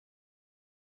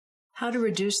How to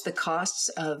reduce the costs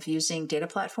of using data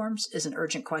platforms is an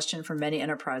urgent question for many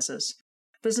enterprises.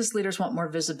 Business leaders want more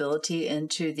visibility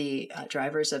into the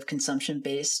drivers of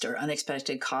consumption-based or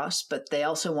unexpected costs, but they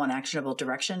also want actionable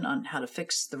direction on how to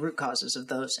fix the root causes of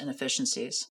those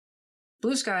inefficiencies.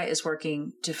 Bluesky is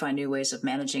working to find new ways of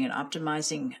managing and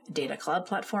optimizing data cloud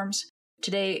platforms.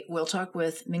 Today, we'll talk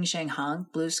with Mingsheng Hang,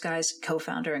 Bluesky's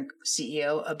co-founder and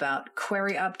CEO, about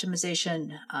query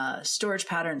optimization, storage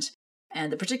patterns, and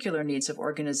the particular needs of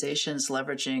organizations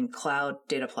leveraging cloud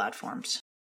data platforms.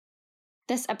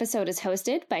 This episode is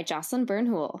hosted by Jocelyn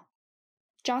Byrne-Houle.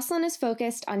 Jocelyn is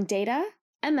focused on data,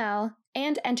 ML,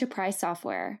 and enterprise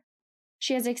software.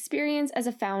 She has experience as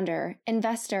a founder,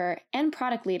 investor, and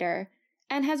product leader,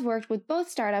 and has worked with both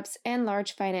startups and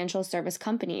large financial service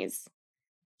companies.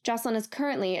 Jocelyn is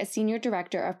currently a senior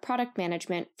director of product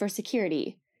management for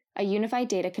Security, a unified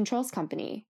data controls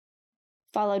company.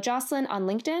 Follow Jocelyn on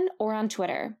LinkedIn or on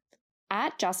Twitter,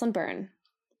 @Jocelyn Byrne.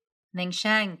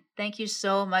 Mingsheng, thank you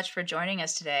so much for joining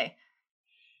us today.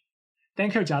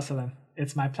 Thank you, Jocelyn.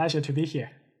 It's my pleasure to be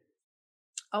here.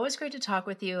 Always great to talk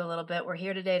with you a little bit. We're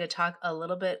here today to talk a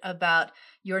little bit about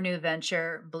your new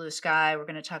venture, Bluesky. We're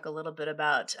going to talk a little bit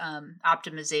about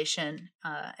optimization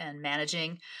and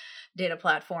managing data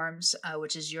platforms,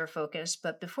 which is your focus.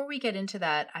 But before we get into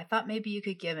that, I thought maybe you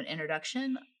could give an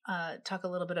introduction, talk a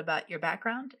little bit about your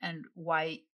background and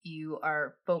why you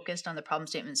are focused on the problem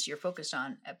statements you're focused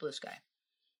on at Bluesky.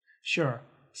 Sure.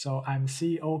 So I'm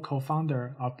CEO,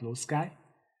 co-founder of Bluesky.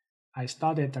 I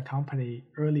started the company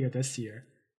earlier this year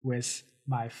with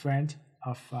my friend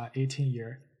of 18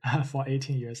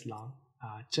 years long,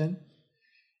 Zhen.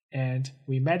 And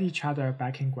we met each other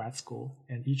back in grad school,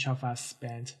 and each of us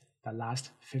spent the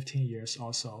last 15 years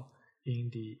or so in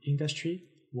the industry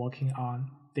working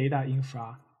on data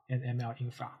infra and ML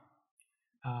infra.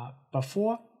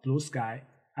 Before Bluesky,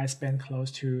 I spent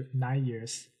close to 9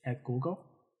 years at Google,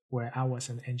 where I was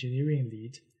an engineering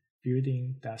lead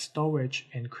building the storage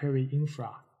and query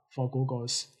infra for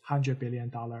Google's $100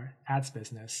 billion ads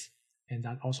business, and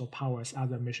that also powers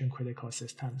other mission-critical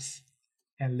systems.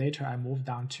 And later, I moved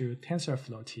down to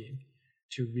TensorFlow team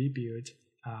to rebuild.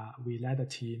 I led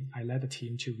the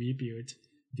team to rebuild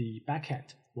the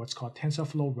backend, what's called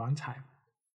TensorFlow Runtime,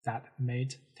 that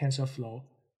made TensorFlow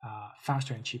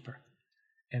faster and cheaper.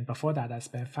 And before that, I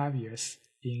spent 5 years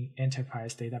in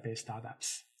enterprise database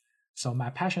startups. So my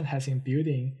passion has been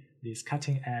building this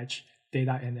cutting-edge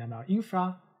data and ML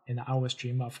infra, and I always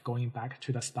dream of going back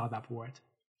to the startup world.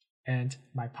 And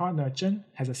my partner, Zhen,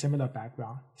 has a similar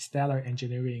background, stellar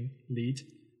engineering lead,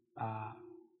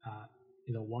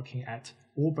 working at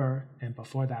Uber, and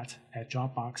before that at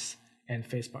Dropbox and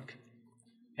Facebook.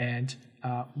 And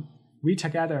we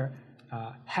together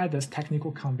had this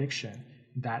technical conviction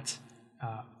that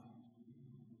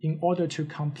in order to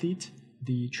complete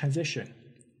the transition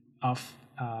of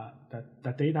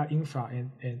the data infra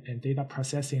and data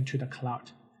processing to the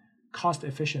cloud, cost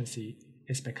efficiency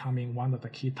is becoming one of the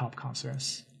key top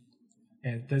concerns.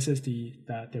 And this is the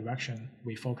direction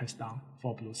we focused on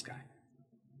for Bluesky.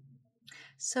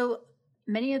 So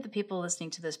many of the people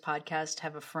listening to this podcast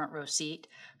have a front row seat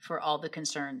for all the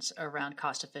concerns around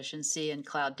cost efficiency and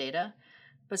cloud data,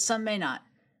 but some may not.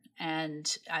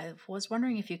 And I was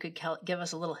wondering if you could give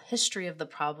us a little history of the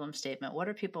problem statement. What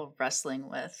are people wrestling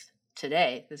with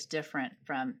today that's different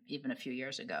from even a few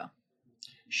years ago?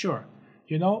 Sure.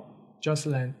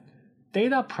 Jocelyn,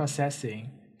 data processing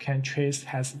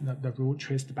has the root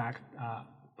traced back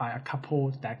by a couple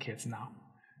decades now.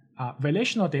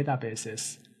 Relational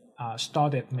databases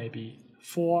started maybe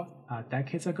 4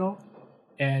 decades ago,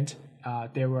 and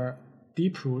there were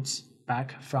deep roots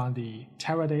back from the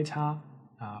Teradata,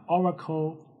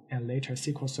 Oracle, and later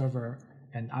SQL Server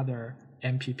and other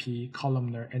MPP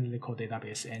columnar analytical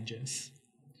database engines.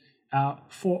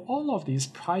 For all of these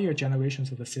prior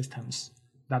generations of the systems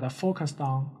that are focused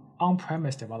on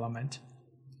on-premise development,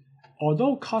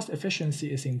 although cost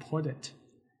efficiency is important,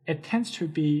 it tends to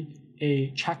be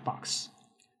a checkbox.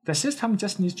 The system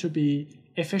just needs to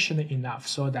be efficient enough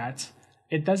so that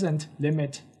it doesn't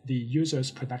limit the user's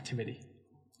productivity.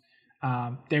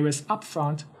 There is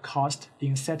upfront cost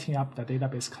in setting up the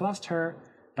database cluster,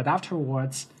 but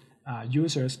afterwards,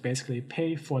 users basically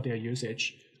pay for their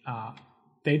usage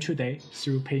day to day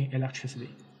through paying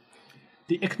electricity.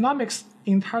 The economics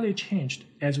entirely changed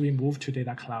as we moved to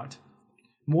data cloud,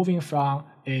 moving from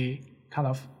a kind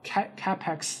of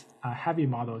CapEx heavy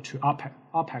model to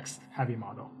OpEx heavy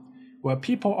model, where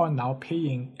people are now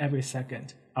paying every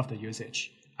second of the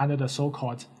usage under the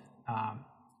so-called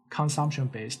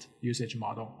consumption-based usage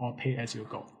model or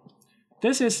pay-as-you-go.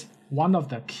 This is one of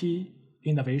the key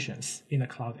innovations in the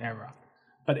cloud era.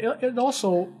 But it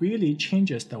also really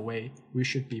changes the way we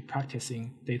should be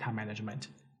practicing data management.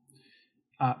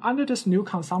 Under this new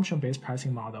consumption-based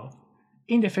pricing model,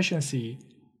 inefficiency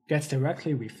gets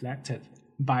directly reflected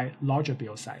by larger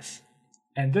bill size.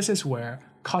 And this is where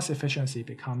cost efficiency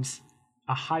becomes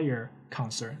a higher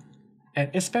concern. And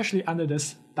especially under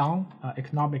this down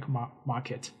economic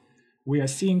market, we are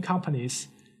seeing companies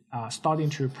starting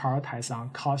to prioritize on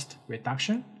cost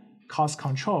reduction, cost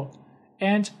control,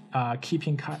 and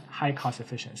keeping high cost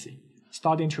efficiency,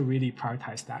 starting to really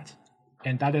prioritize that.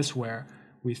 And that is where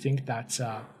we think that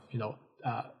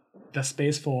the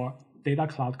space for data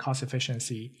cloud cost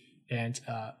efficiency and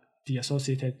the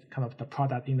associated kind of the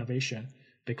product innovation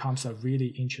becomes a really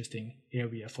interesting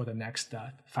area for the next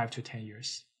 5 to 10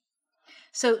 years.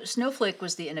 So Snowflake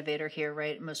was the innovator here,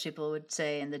 right? Most people would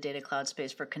say in the data cloud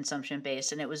space for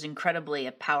consumption-based, and it was incredibly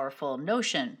a powerful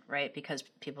notion, right? Because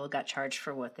people got charged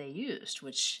for what they used,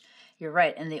 which you're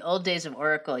right. In the old days of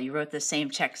Oracle, you wrote the same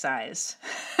check size,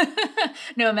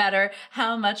 no matter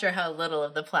how much or how little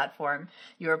of the platform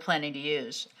you were planning to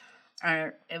use.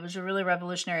 It was a really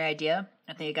revolutionary idea.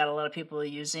 I think it got a lot of people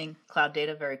using cloud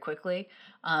data very quickly.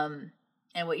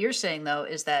 And what you're saying, though,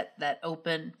 is that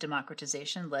open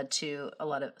democratization led to a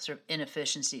lot of sort of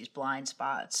inefficiencies, blind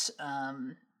spots,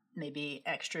 maybe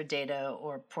extra data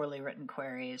or poorly written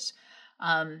queries.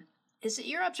 Is it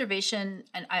your observation,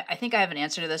 and I think I have an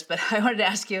answer to this, but I wanted to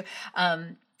ask you,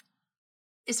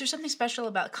 is there something special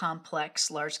about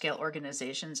complex, large-scale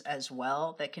organizations as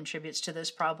well that contributes to this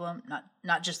problem?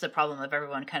 Not just the problem of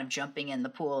everyone kind of jumping in the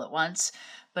pool at once,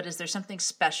 but is there something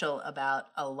special about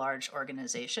a large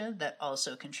organization that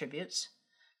also contributes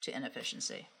to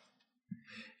inefficiency?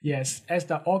 Yes, as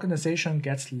the organization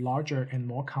gets larger and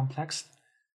more complex,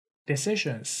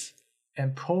 decisions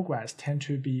and progress tend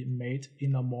to be made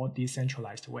in a more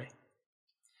decentralized way.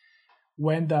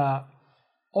 When the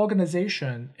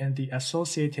organization and the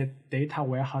associated data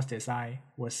warehouse design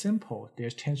was simple, there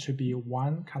tends to be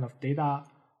one kind of data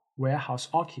warehouse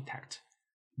architect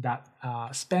that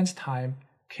spends time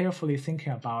carefully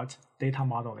thinking about data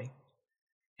modeling.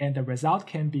 And the result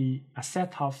can be a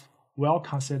set of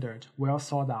well-considered,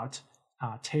 well-thought-out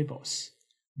tables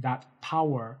that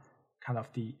power kind of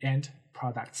the end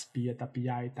products, be it the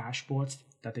BI dashboards,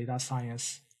 the data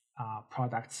science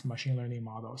products, machine learning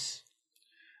models.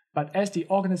 But as the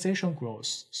organization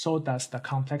grows, so does the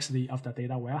complexity of the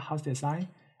data warehouse design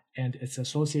and its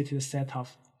associated set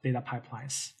of data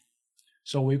pipelines.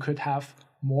 So we could have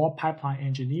more pipeline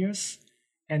engineers,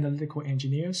 analytical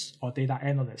engineers, or data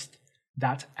analysts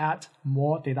that add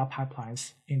more data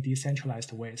pipelines in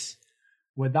decentralized ways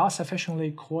without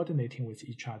sufficiently coordinating with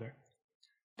each other.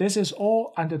 This is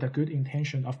all under the good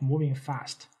intention of moving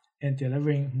fast and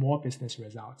delivering more business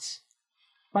results.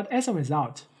 But as a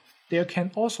result, there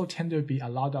can also tend to be a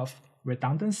lot of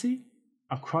redundancy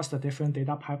across the different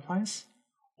data pipelines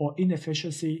or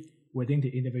inefficiency within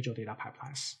the individual data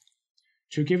pipelines.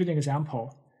 To give you an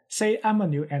example, say I'm a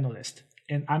new analyst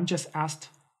and I'm just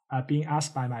being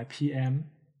asked by my PM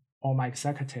or my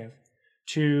executive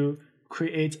to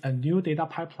create a new data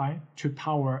pipeline to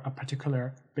power a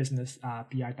particular business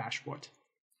BI dashboard.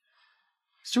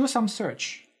 Through some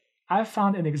search, I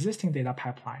found an existing data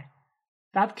pipeline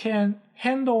that can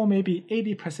handle maybe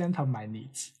 80% of my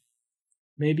needs.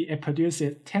 Maybe it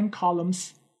produces 10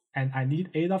 columns and I need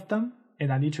 8 of them,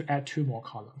 and I need to add 2 more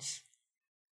columns.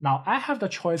 Now I have the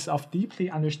choice of deeply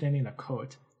understanding the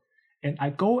code, and I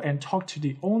go and talk to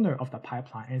the owner of the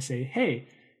pipeline and say, hey,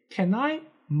 can I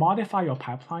modify your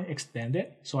pipeline, extend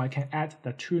it, so I can add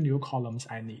the 2 new columns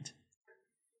I need?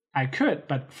 I could,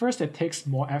 but first it takes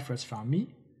more efforts from me.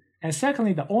 And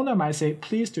secondly, the owner might say,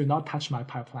 please do not touch my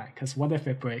pipeline, because what if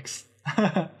it breaks?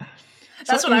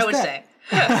 That's what I would say.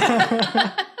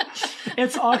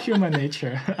 It's all human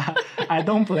nature. I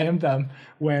don't blame them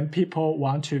when people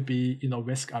want to be,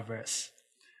 risk averse.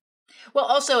 Well,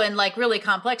 also in like really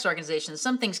complex organizations,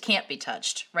 some things can't be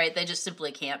touched, right? They just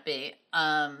simply can't be.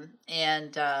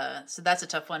 So that's a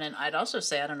tough one. And I'd also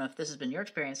say, I don't know if this has been your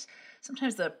experience,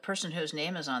 sometimes the person whose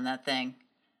name is on that thing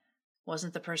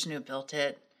wasn't the person who built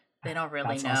it. They don't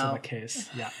really know. That's also the case,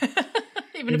 yeah.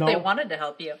 Even if they wanted to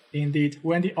help you. Indeed.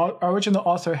 When the original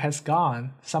author has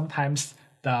gone, sometimes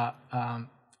the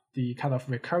kind of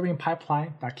recurring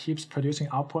pipeline that keeps producing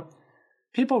output,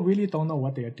 people really don't know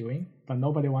what they're doing, but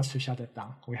nobody wants to shut it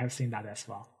down. We have seen that as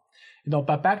well.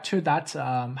 But back to that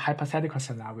hypothetical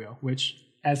scenario, which,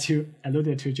 as you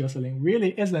alluded to, Jocelyn,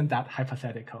 really isn't that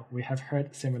hypothetical. We have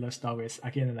heard similar stories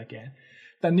again and again.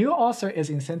 The new author is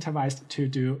incentivized to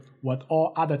do what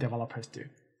all other developers do: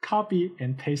 copy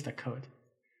and paste the code.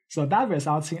 So that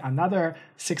results in another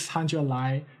 600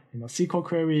 line SQL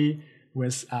query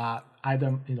with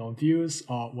either views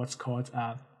or what's called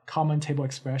common table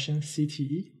expression,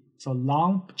 CTE. So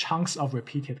long chunks of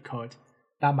repeated code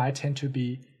that might tend to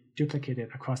be duplicated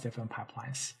across different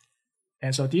pipelines.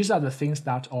 And so these are the things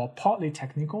that are partly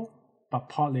technical, but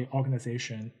partly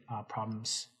organization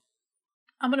problems.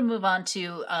 I'm going to move on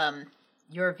to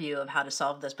your view of how to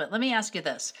solve this, but let me ask you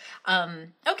this.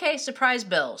 Okay, surprise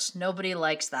bills. Nobody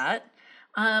likes that.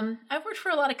 I've worked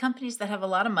for a lot of companies that have a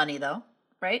lot of money, though,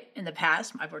 right? In the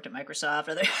past, I've worked at Microsoft.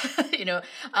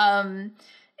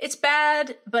 It's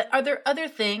bad, but are there other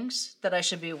things that I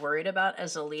should be worried about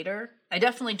as a leader? I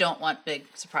definitely don't want big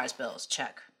surprise bills,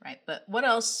 check, right? But what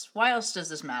else? Why else does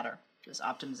this matter, this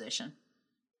optimization?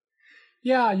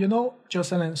 Yeah,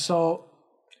 Jocelyn, so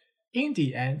in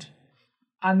the end,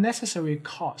 unnecessary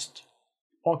cost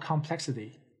or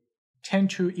complexity tend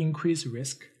to increase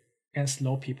risk and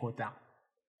slow people down.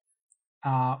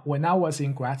 When I was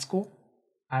in grad school,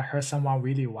 I heard someone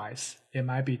really wise. It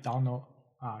might be Donald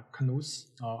Knuth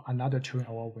or another Turing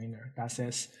Award winner that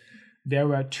says there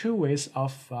were two ways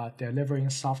of delivering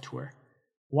software.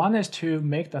 One is to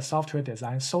make the software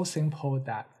design so simple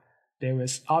that there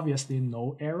is obviously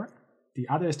no error. The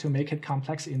other is to make it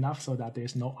complex enough so that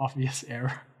there's no obvious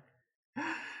error.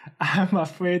 I'm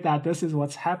afraid that this is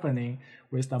what's happening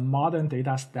with the modern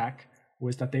data stack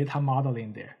with the data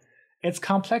modeling there. It's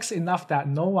complex enough that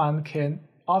no one can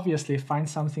obviously find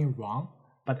something wrong,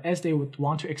 but as they would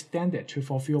want to extend it to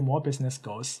fulfill more business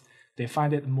goals, they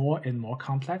find it more and more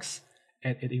complex,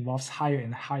 and it involves higher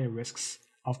and higher risks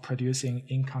of producing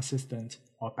inconsistent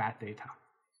or bad data.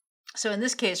 So in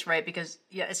this case, right, because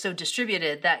it's so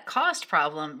distributed, that cost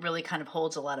problem really kind of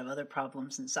holds a lot of other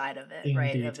problems inside of it,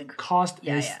 right? Indeed. Cost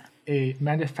is a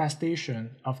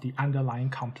manifestation of the underlying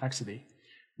complexity,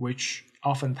 which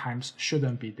oftentimes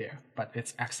shouldn't be there, but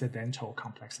it's accidental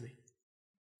complexity.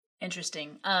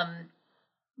 Interesting.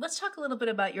 Let's talk a little bit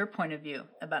about your point of view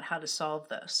about how to solve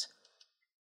this.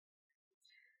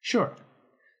 Sure.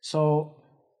 So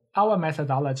our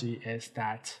methodology is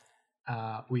that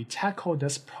we tackle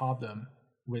this problem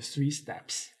with 3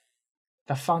 steps.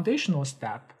 The foundational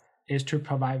step is to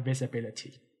provide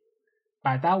visibility.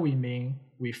 By that we mean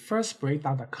we first break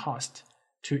down the cost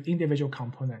to individual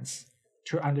components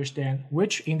to understand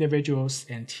which individuals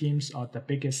and teams are the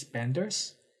biggest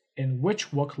spenders and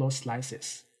which workload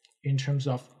slices in terms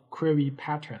of query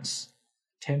patterns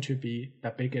tend to be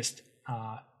the biggest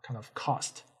kind of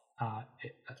cost,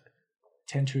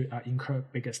 tend to incur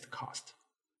biggest cost.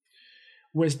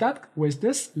 With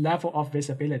this level of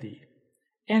visibility,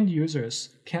 end users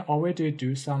can already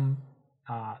do some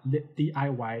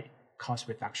DIY cost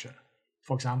reduction.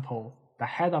 For example, the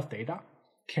head of data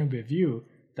can review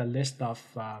the list of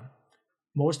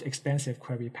most expensive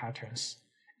query patterns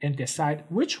and decide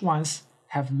which ones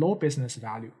have low business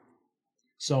value.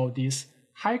 So these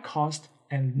high cost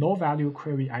and low value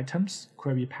query items,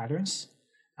 query patterns,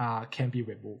 can be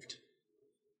removed.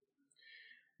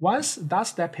 Once that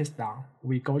step is done,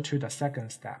 we go to the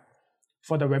second step.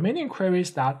 For the remaining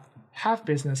queries that have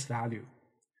business value,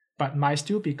 but might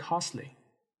still be costly,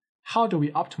 how do we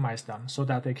optimize them so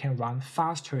that they can run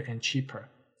faster and cheaper,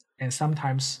 and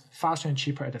sometimes faster and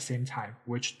cheaper at the same time,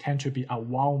 which tend to be a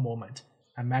wow moment,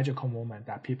 a magical moment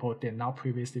that people did not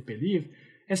previously believe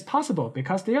is possible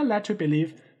because they are led to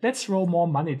believe, let's throw more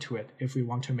money to it if we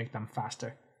want to make them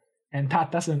faster. And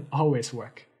that doesn't always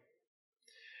work.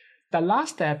 The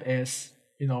last step is,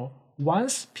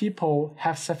 once people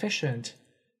have sufficient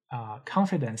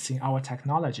confidence in our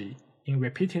technology, in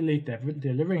repeatedly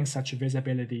delivering such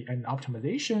visibility and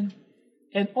optimization,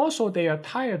 and also they are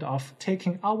tired of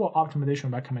taking our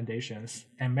optimization recommendations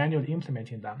and manually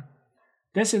implementing them,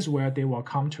 this is where they will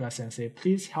come to us and say,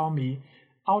 please help me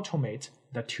automate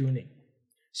the tuning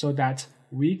so that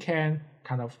we can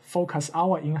kind of focus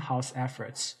our in-house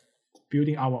efforts,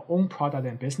 building our own product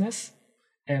and business,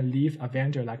 and leave a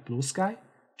vendor like Bluesky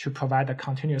to provide the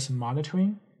continuous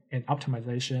monitoring and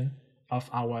optimization of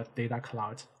our data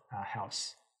cloud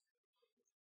health.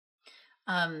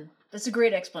 That's a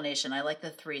great explanation. I like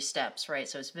the 3 steps, right?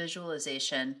 So it's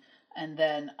visualization, and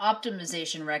then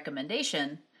optimization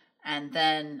recommendation, and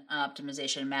then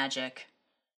optimization magic.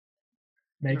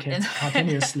 Make it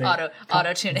continuously.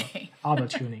 Auto-tuning.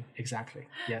 Auto-tuning, exactly.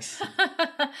 Yes.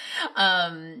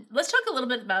 Let's talk a little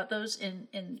bit about those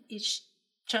in each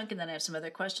chunk, and then I have some other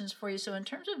questions for you. So in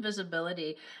terms of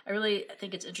visibility, I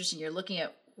think it's interesting. You're looking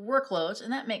at workloads,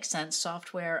 and that makes sense.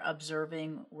 Software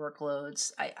observing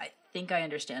workloads. I think I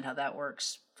understand how that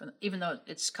works, even though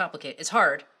it's complicated. It's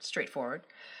hard, straightforward.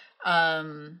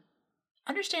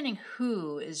 understanding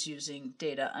who is using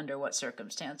data under what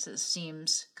circumstances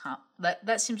seems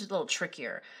that seems a little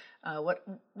trickier.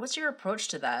 What's your approach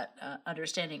to that?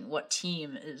 Understanding what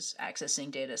team is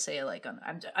accessing data, say like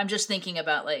I'm just thinking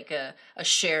about like a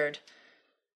shared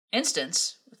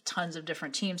instance with tons of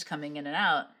different teams coming in and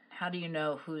out. How do you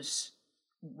know who's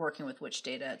working with which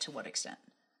data to what extent?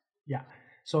 Yeah.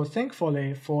 So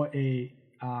thankfully, for a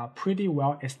pretty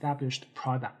well-established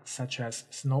product such as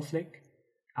Snowflake,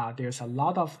 there's a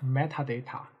lot of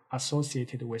metadata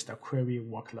associated with the query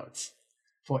workloads.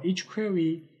 For each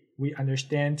query, we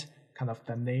understand kind of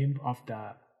the name of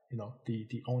the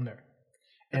owner,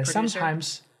 and producer?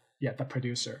 Sometimes the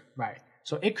producer, right?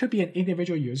 So it could be an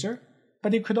individual user,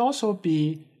 but it could also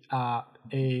be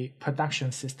a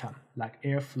production system like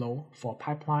Airflow for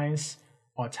pipelines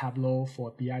or Tableau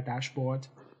for BI dashboard.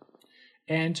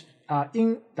 And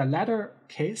in the latter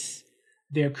case,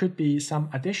 there could be some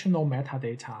additional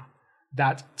metadata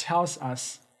that tells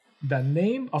us the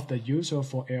name of the user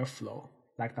for Airflow,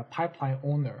 like the pipeline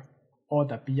owner or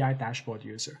the BI dashboard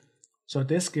user. So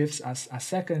this gives us a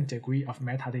second degree of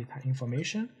metadata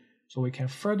information, so we can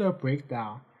further break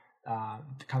down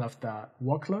kind of the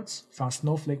workloads from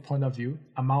Snowflake point of view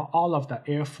among all of the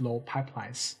Airflow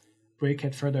pipelines, break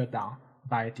it further down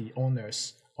by the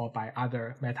owners or by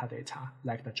other metadata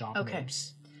like the job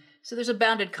names. So there's a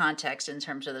bounded context in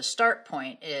terms of the start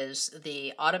point is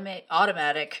the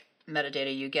automatic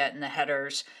metadata you get in the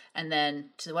headers, and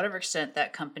then to whatever extent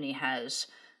that company has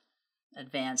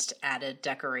advanced, added,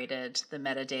 decorated the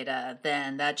metadata,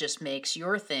 then that just makes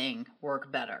your thing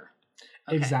work better.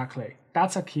 Okay. Exactly.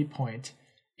 That's a key point.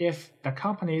 If the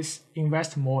companies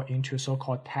invest more into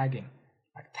so-called tagging,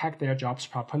 like tag their jobs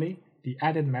properly, the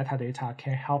added metadata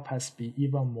can help us be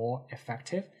even more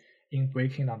effective in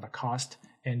breaking down the cost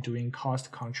and doing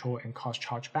cost control and cost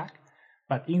chargeback.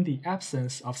 But in the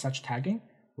absence of such tagging,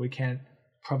 we can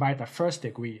provide the first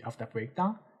degree of the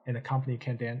breakdown, and the company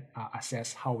can then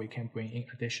assess how we can bring in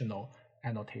additional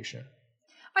annotation.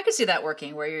 I could see that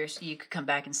working where you could come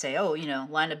back and say, oh,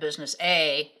 line of business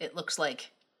A, it looks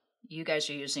like you guys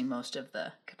are using most of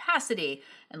the capacity,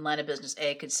 and line of business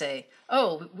A could say,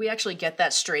 oh, we actually get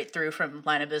that straight through from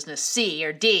line of business C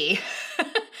or D.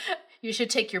 You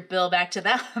should take your bill back to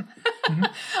them. Mm-hmm.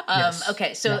 Yes.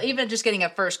 Okay, so even just getting a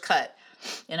first cut,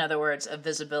 in other words, of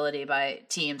visibility by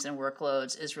teams and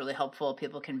workloads is really helpful.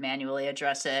 People can manually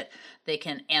address it. They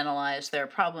can analyze their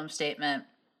problem statement.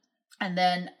 And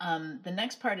then the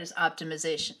next part is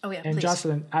optimization. Oh, yeah, and please.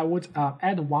 Jocelyn, I would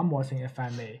add one more thing, if I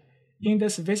may. In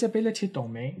this visibility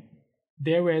domain,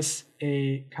 there is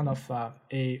a kind of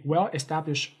a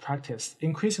well-established practice,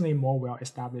 increasingly more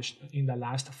well-established in the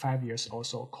last 5 years or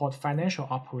so, called financial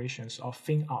operations or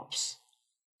FinOps.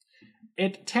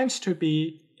 It tends to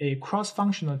be a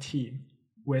cross-functional team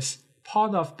with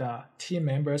part of the team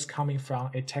members coming from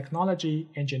a technology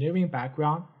engineering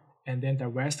background, and then the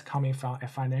rest coming from a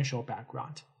financial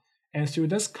background. And through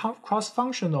this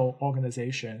cross-functional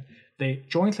organization, they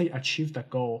jointly achieve the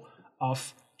goal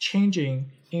of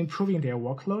improving their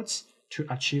workloads to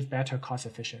achieve better cost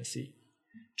efficiency.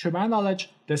 To my knowledge,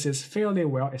 this is fairly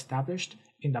well established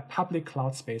in the public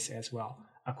cloud space as well,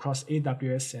 across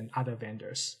AWS and other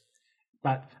vendors.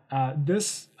 But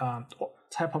this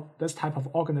type of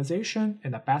organization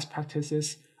and the best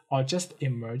practices are just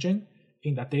emerging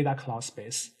in the data cloud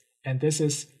space. And this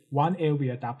is one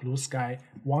area that Blue Sky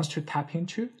wants to tap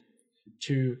into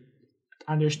to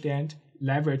understand,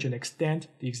 leverage, and extend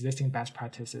the existing best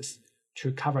practices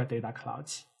to cover data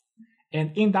clouds.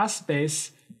 And in that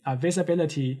space,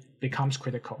 visibility becomes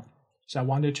critical. So I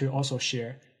wanted to also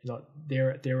share,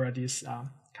 there are these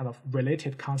kind of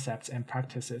related concepts and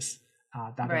practices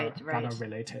that are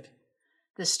related.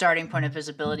 The starting point of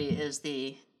visibility is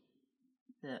the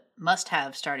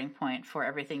must-have starting point for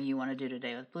everything you want to do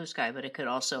today with Blue Sky, but it could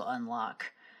also unlock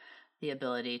the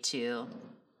ability to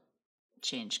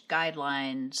change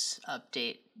guidelines,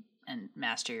 update and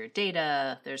master your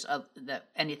data. There's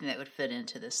anything that would fit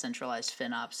into this centralized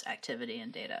FinOps activity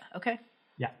and data. Okay.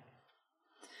 Yeah.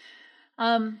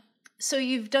 So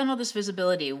you've done all this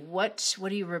visibility. What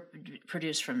do you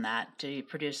produce from that? Do you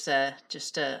produce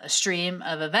just a stream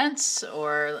of events,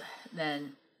 or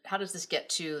then how does this get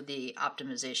to the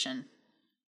optimization?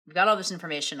 We've got all this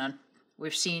information on. We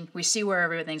see where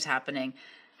everything's happening.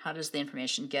 How does the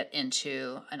information get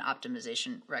into an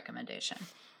optimization recommendation?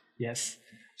 Yes.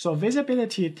 So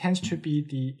visibility tends to be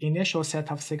the initial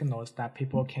set of signals that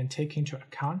people can take into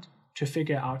account to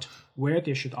figure out where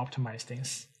they should optimize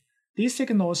things. These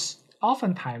signals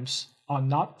oftentimes are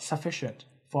not sufficient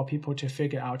for people to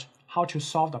figure out how to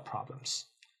solve the problems.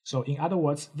 So in other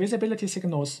words, visibility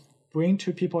signals bring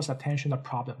to people's attention the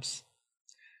problems.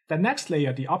 The next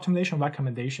layer, the optimization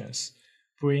recommendations,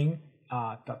 bring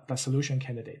the solution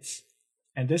candidates.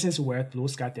 And this is where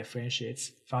Bluesky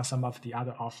differentiates from some of the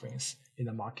other offerings in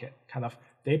the market. Kind of,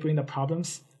 they bring the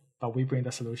problems, but we bring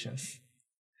the solutions.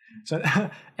 So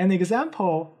an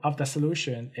example of the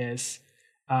solution is,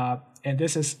 and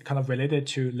this is kind of related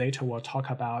to later we'll talk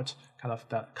about kind of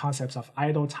the concepts of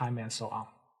idle time and so on.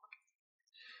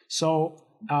 So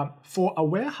for a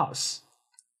warehouse,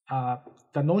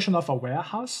 the notion of a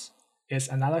warehouse is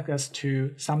analogous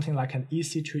to something like an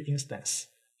EC2 instance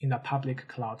in the public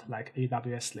cloud like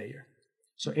AWS layer.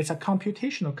 So it's a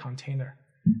computational container.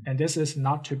 And this is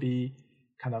not to be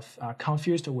kind of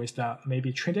confused with the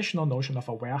maybe traditional notion of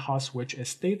a warehouse, which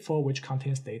is stateful, which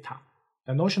contains data.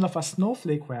 The notion of a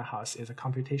Snowflake warehouse is a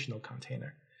computational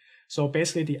container. So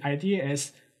basically the idea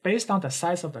is based on the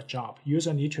size of the job,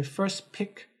 user need to first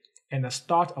pick and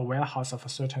start a warehouse of a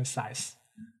certain size.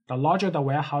 The larger the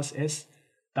warehouse is,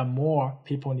 the more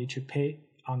people need to pay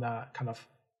on a kind of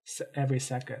every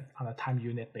second on a time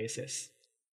unit basis.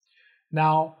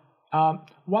 Now,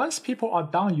 once people are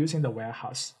done using the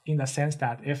warehouse, in the sense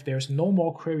that if there's no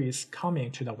more queries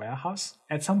coming to the warehouse,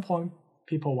 at some point,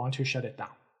 people want to shut it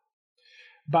down.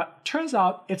 But turns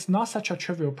out it's not such a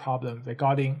trivial problem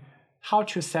regarding how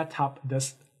to set up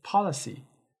this policy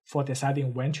for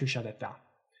deciding when to shut it down.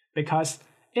 Because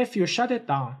if you shut it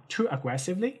down too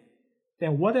aggressively,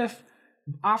 then what if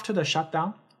after the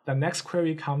shutdown, the next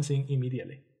query comes in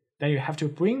immediately? Then you have to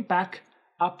bring back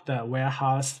up the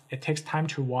warehouse. It takes time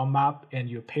to warm up, and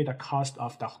you pay the cost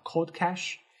of the cold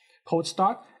cache, cold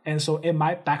start, and so it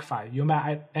might backfire. You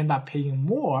might end up paying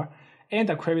more, and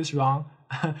the queries run,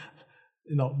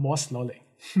 more slowly.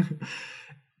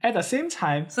 At the same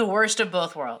time, it's the worst of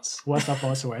both worlds. Worst of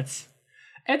both worlds.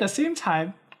 At the same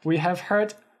time, we have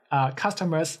heard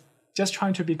customers just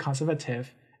trying to be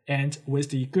conservative and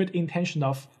with the good intention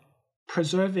of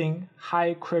preserving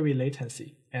high query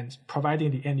latency and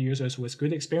providing the end users with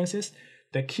good experiences,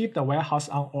 they keep the warehouse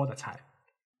on all the time.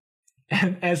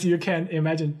 And as you can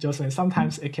imagine, Jocelyn,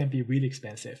 sometimes it can be really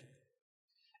expensive.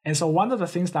 And so one of the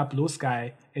things that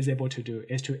Bluesky is able to do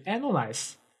is to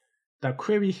analyze the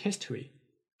query history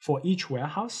for each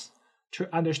warehouse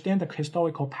to understand the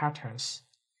historical patterns.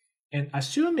 And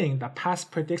assuming the past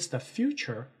predicts the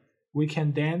future, we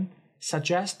can then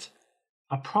suggest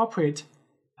appropriate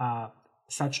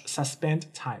such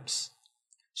suspend times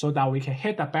so that we can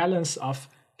hit the balance of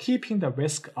keeping the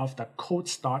risk of the cold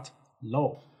start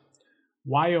low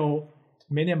while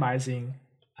minimizing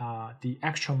the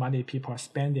extra money people are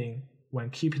spending when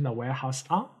keeping the warehouse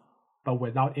on, but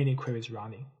without any queries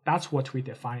running. That's what we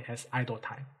define as idle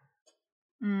time.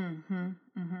 Mm-hmm,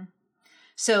 mm-hmm.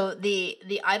 So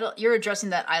the idle, you're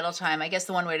addressing that idle time. I guess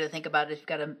the one way to think about it, you've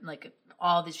got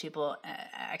all these people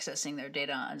accessing their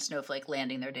data on Snowflake,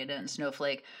 landing their data in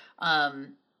Snowflake.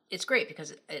 It's great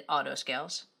because it auto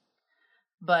scales,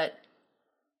 but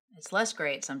it's less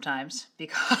great sometimes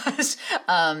because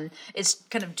it's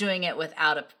kind of doing it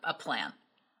without a plan.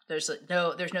 There's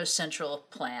no central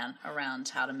plan around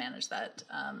how to manage that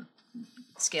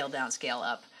scale down, scale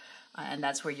up, and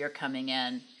that's where you're coming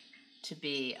in to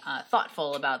be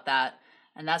thoughtful about that.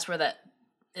 And that's where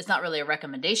it's not really a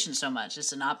recommendation so much.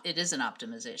 It is an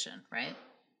optimization, right?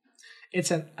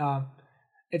 It's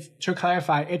to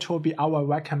clarify, it will be our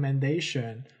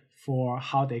recommendation for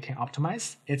how they can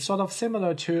optimize. It's sort of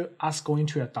similar to us going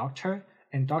to a doctor,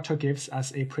 and doctor gives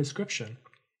us a prescription,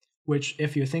 which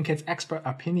if you think it's expert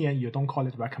opinion, you don't call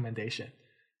it recommendation.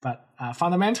 But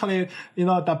fundamentally,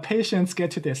 the patients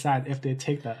get to decide if they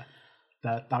take the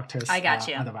doctor's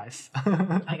advice.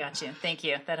 I got you. Thank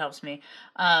you. That helps me.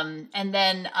 And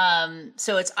then,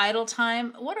 so it's idle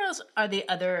time. What else are the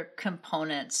other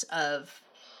components of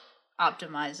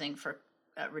optimizing for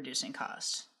reducing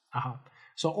costs?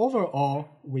 So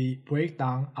overall, we break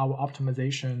down our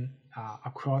optimization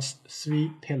across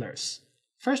 3 pillars.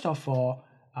 First of all,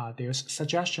 there's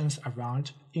suggestions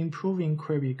around improving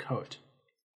query code.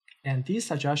 And these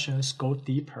suggestions go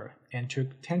deeper and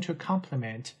tend to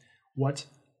complement what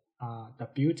the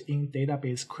built-in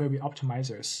database query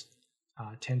optimizers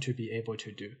tend to be able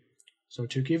to do. So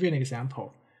to give you an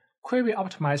example, query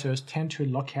optimizers tend to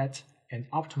look at and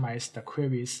optimize the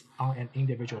queries on an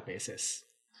individual basis.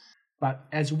 But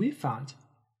as we found,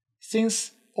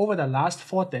 since over the last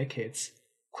 4 decades,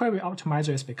 query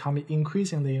optimizer is becoming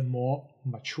increasingly more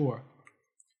mature.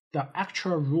 The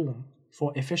actual room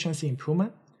for efficiency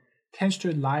improvement tends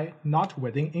to lie not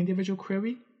within individual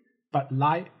query, but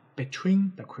lie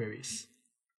between the queries.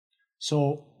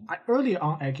 So early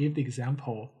on, I gave the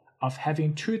example of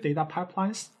having 2 data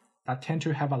pipelines that tend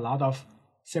to have a lot of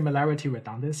similarity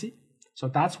redundancy. So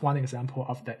that's one example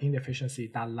of the inefficiency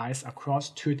that lies across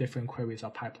two different queries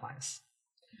or pipelines.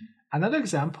 Another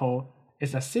example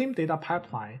is the same data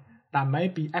pipeline that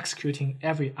might be executing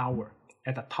every hour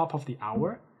at the top of the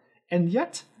hour, and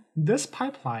yet this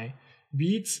pipeline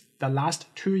reads the last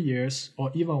 2 years,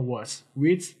 or even worse,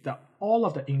 reads all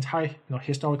of the entire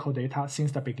historical data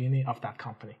since the beginning of that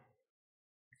company.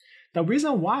 The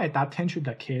reason why that tends to be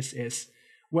the case is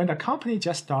when the company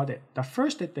just started, the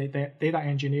first data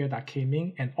engineer that came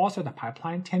in and authored the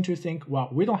pipeline tend to think, well,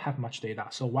 we don't have much data,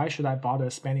 so why should I bother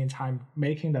spending time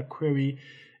making the query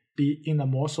be in a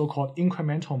more so-called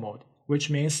incremental mode, which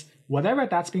means whatever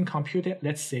that's been computed,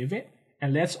 let's save it,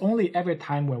 and let's only every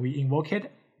time when we invoke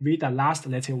it, read the last,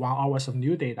 let's say, 1 hour of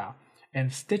new data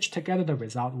and stitch together the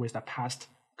result with the past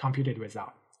computed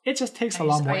result. It just takes a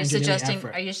lot more engineering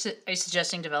effort. Are you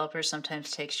suggesting developers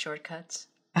sometimes take shortcuts?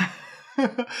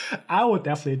 I would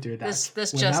definitely do that.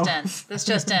 This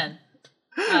just in.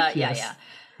 Yeah.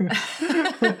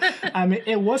 I mean,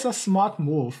 it was a smart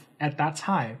move at that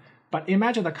time, but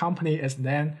imagine the company is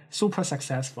then super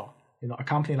successful. A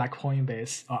company like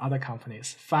Coinbase or other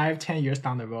companies, 5-10 years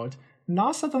down the road,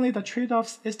 now suddenly the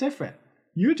trade-offs is different.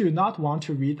 You do not want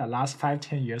to read the last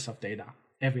 5-10 years of data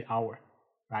every hour,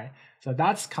 right? So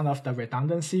that's kind of the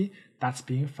redundancy that's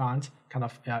being found kind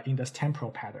of in this temporal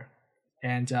pattern.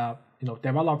 And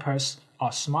developers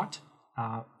are smart.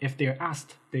 If they're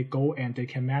asked, they go and they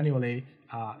can manually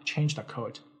change the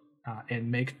code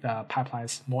and make the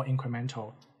pipelines more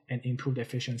incremental and improve the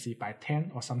efficiency by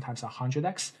 10 or sometimes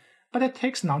 100x. But it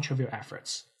takes non-trivial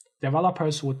efforts.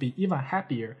 Developers would be even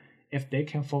happier if they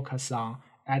can focus on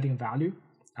adding value,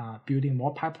 building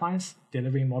more pipelines,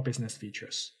 delivering more business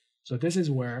features. So this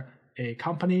is where a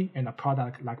company and a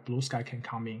product like Bluesky can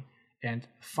come in and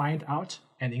find out,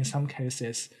 and in some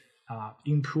cases,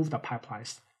 improve the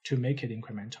pipelines to make it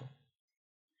incremental.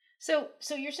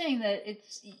 So you're saying that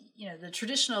it's, the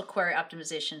traditional query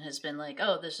optimization has been like,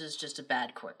 oh, this is just a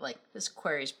bad query. Like, this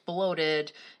query is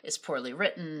bloated, it's poorly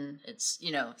written, it's,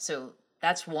 so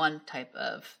that's one type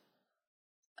of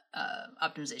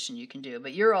optimization you can do.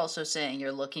 But you're also saying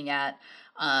you're looking at,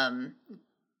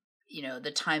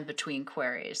 the time between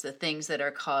queries, the things that are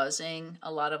causing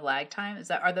a lot of lag time.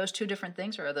 Are those two different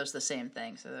things, or are those the same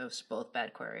things? Are those both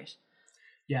bad queries?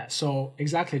 Yeah, so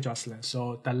exactly, Jocelyn.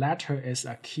 So the latter is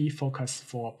a key focus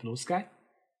for Bluesky.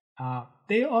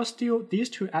 These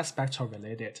two aspects are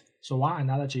related. So one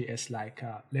analogy is like,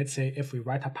 let's say if we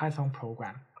write a Python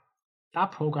program,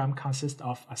 that program consists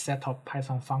of a set of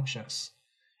Python functions.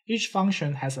 Each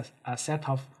function has a set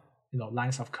of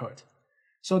lines of code.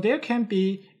 So there can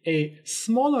be a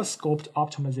smaller scoped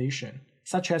optimization,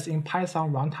 such as in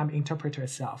Python runtime interpreter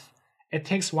itself. It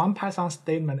takes one Python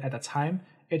statement at a time.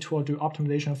 It will do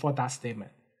optimization for that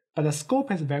statement. But the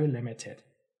scope is very limited.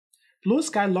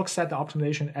 Bluesky looks at the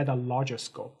optimization at a larger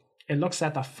scope. It looks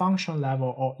at the function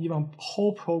level or even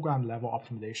whole program level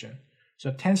optimization. So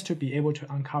it tends to be able to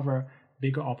uncover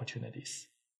bigger opportunities.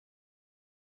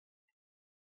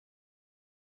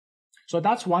 So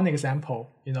that's one example,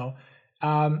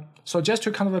 So just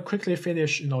to kind of quickly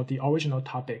finish, the original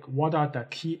topic, what are the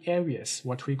key areas,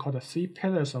 what we call the 3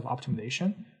 pillars of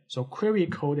optimization? So query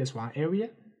code is one area.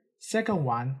 Second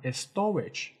one is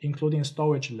storage, including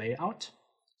storage layout.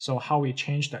 So how we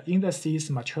change the indices,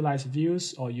 materialize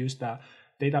views, or use the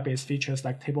database features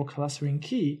like table clustering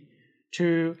key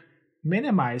to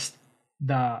minimize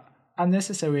the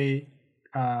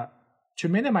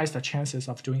chances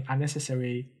of doing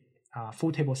unnecessary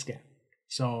full table scan.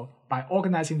 So by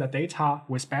organizing the data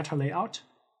with better layout,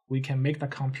 we can make the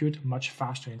compute much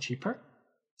faster and cheaper.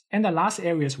 And the last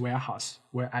area is warehouse,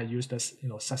 where I use this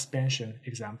suspension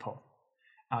example.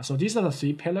 So these are the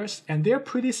 3 pillars, and they're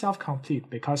pretty self-complete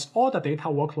because all the data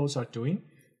workloads are doing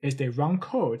is they run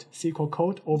code, SQL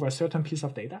code, over a certain piece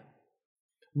of data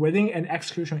within an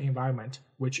execution environment,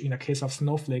 which in the case of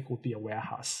Snowflake would be a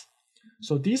warehouse.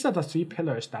 So these are the 3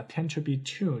 pillars that tend to be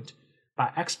tuned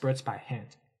by experts by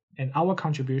hand. And our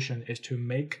contribution is to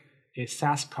make a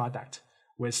SaaS product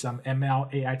with some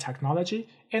ML AI technology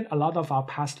and a lot of our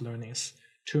past learnings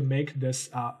to make this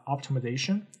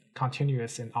optimization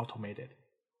continuous and automated.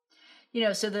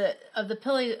 So the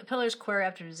pillars, query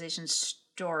optimization,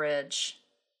 storage,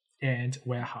 and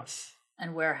warehouse.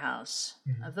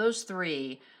 Mm-hmm. Of those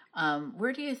 3,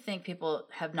 where do you think people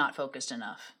have not focused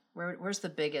enough? Where's the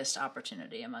biggest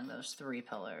opportunity among those 3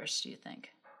 pillars, do you think?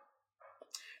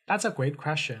 That's a great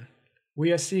question.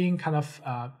 We are seeing kind of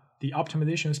the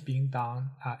optimizations being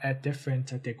done at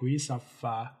different degrees of,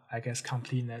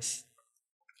 completeness.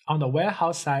 On the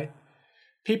warehouse side,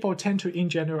 people tend to, in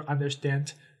general,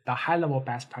 understand the high-level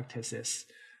best practices,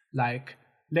 like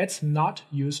let's not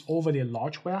use overly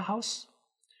large warehouse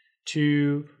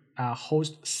to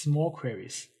host small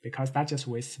queries, because that just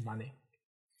wastes money.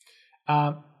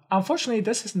 Unfortunately,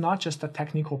 this is not just a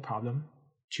technical problem.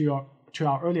 To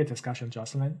our earlier discussion,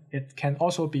 Jocelyn, it can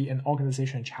also be an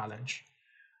organization challenge.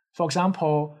 For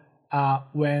example,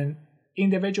 when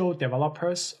individual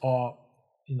developers or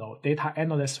data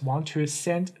analysts want to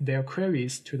send their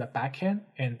queries to the backend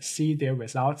and see their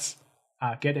results,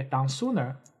 get it done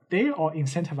sooner, they are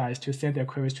incentivized to send their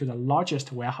queries to the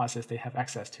largest warehouses they have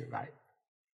access to, right?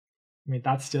 I mean,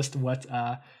 that's just what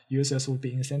users would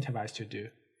be incentivized to do.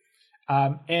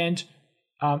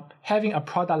 Having a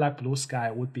product like Blue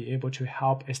Sky would be able to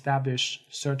help establish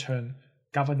certain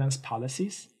governance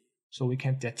policies so we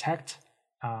can detect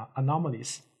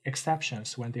anomalies,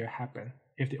 exceptions when they happen.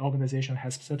 If the organization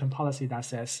has certain policy that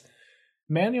says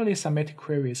manually submitted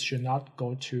queries should not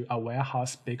go to a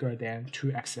warehouse bigger than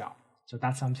 2XL. So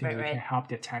that's something we can help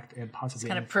detect and possibly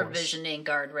enforce. It's kind of provisioning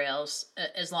guardrails,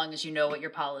 as long as you know what your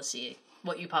policy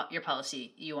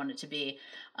you want it to be,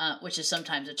 which is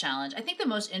sometimes a challenge. I think the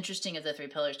most interesting of the three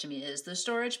pillars to me is the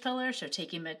storage pillar. So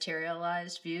taking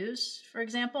materialized views, for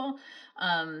example,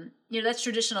 that's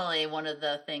traditionally one of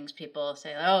the things people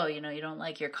say, oh, you don't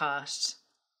like your costs,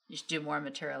 you should do more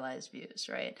materialized views,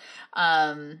 right?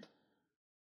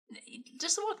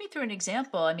 Just walk me through an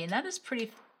example. I mean, that's pretty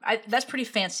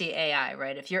fancy AI,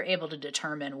 right? If you're able to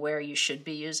determine where you should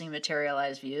be using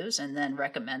materialized views and then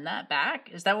recommend that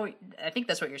back, I think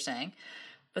that's what you're saying,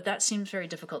 but that seems very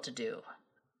difficult to do.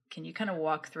 Can you kind of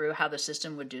walk through how the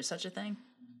system would do such a thing?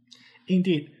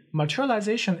 Indeed,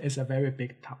 materialization is a very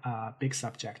big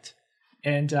subject,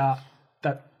 and the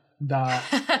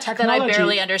technology that I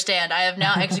barely understand. I have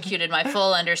now executed my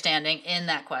full understanding in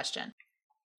that question.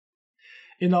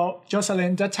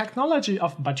 Jocelyn, the technology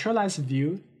of materialized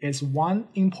view is one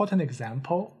important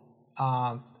example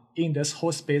in this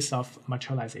whole space of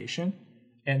materialization.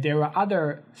 And there are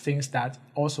other things that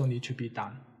also need to be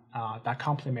done that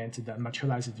complement the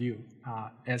materialized view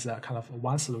as a kind of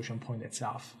one solution point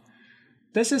itself.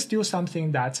 This is still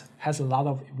something that has a lot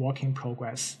of work in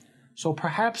progress. So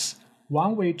perhaps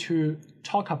one way to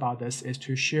talk about this is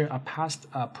to share a past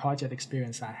project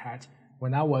experience I had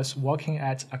when I was working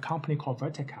at a company called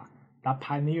Vertica that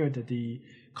pioneered the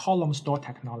column store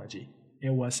technology. It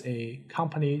was a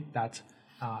company that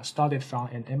started from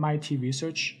an MIT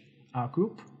research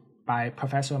group by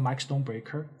Professor Mike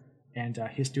Stonebraker and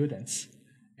his students.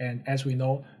 And as we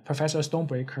know, Professor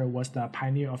Stonebraker was the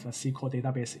pioneer of a SQL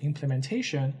database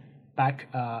implementation back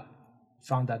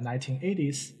from the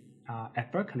 1980s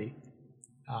at Berkeley.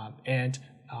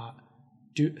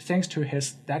 Thanks to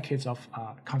his decades of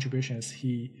contributions,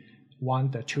 he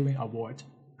won the Turing Award,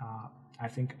 I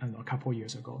think a couple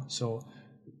years ago. So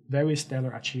very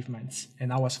stellar achievements.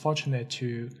 And I was fortunate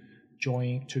to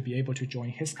be able to join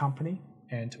his company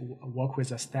and work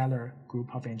with a stellar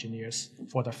group of engineers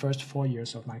for the first 4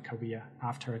 years of my career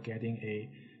after getting a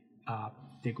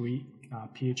degree,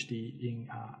 PhD in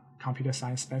computer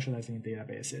science specializing in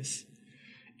databases.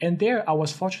 And there I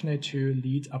was fortunate to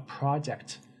lead a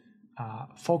project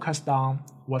focused on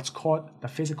what's called the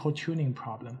physical tuning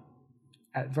problem.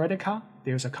 At Vertica,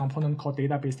 there's a component called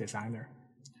Database Designer.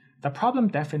 The problem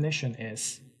definition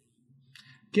is,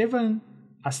 given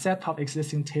a set of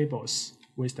existing tables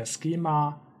with the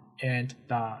schema and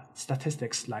the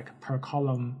statistics like per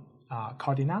column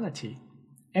cardinality,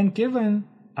 and given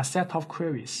a set of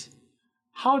queries,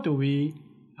 how do we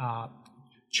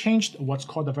change what's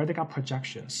called the Vertica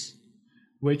projections,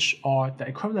 which are the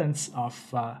equivalents of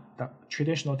the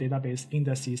traditional database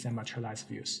indices and materialized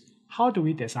views? How do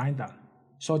we design them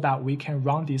so that we can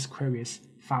run these queries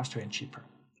faster and cheaper?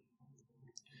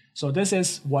 So this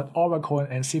is what Oracle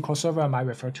and SQL Server might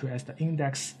refer to as the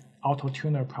index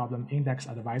auto-tuner problem, index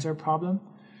advisor problem.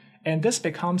 And this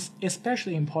becomes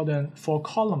especially important for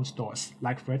column stores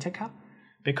like Vertica,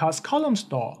 because column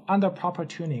store under proper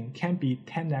tuning can be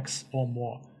 10x or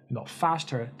more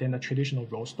faster than the traditional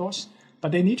row stores,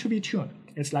 but they need to be tuned.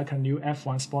 It's like a new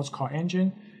F1 sports car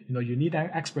engine. You need an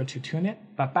expert to tune it.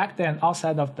 But back then,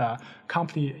 outside of the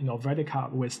company, Vertica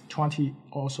with 20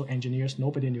 also engineers,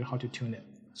 nobody knew how to tune it.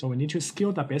 So we need to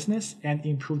scale the business and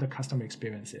improve the customer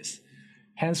experiences.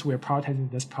 Hence, we're prioritizing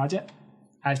this project.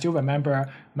 I still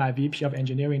remember my VP of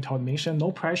engineering told Ming-Shen,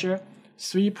 no pressure.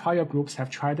 3 prior groups have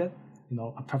tried it.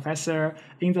 A professor,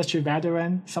 industry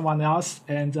veteran, someone else,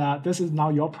 and this is now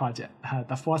your project,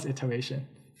 the 4th iteration.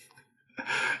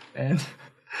 And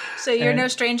so you're no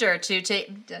stranger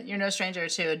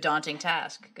to a daunting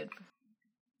task. Good.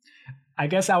 I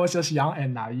guess I was just young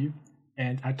and naive,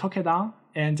 and I took it on.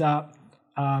 And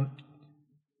and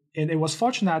it was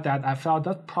fortunate that I felt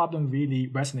that problem really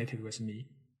resonated with me.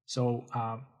 So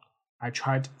I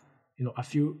tried, a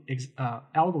few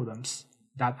algorithms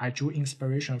that I drew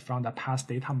inspiration from the past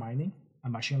data mining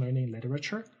and machine learning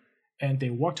literature, and they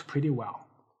worked pretty well.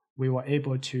 We were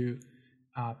able to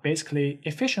basically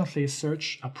efficiently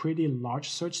search a pretty large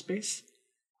search space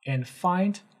and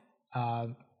find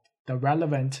the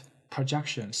relevant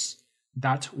projections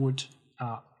that would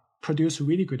produce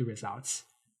really good results.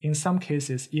 In some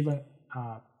cases, even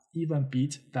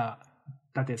beat the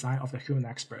design of the human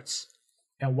experts.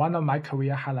 And one of my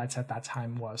career highlights at that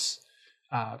time was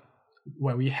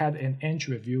when we had an end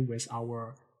review with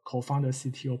our co-founder,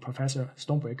 CTO, Professor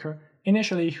Stonebreaker.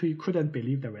 Initially, he couldn't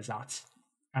believe the results.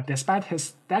 Despite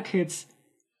his decades,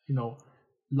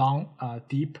 long,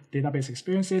 deep database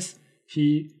experiences,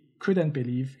 he couldn't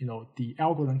believe, the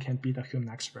algorithm can be the human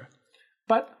expert.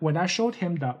 But when I showed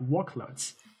him the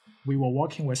workloads, we were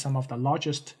working with some of the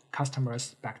largest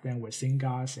customers back then with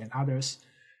Zyngas and others.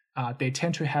 They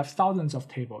tend to have thousands of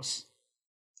tables,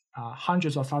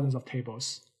 hundreds of thousands of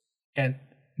tables, and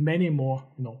many more,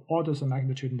 orders of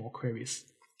magnitude more queries.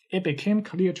 It became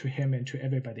clear to him and to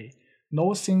everybody,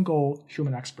 no single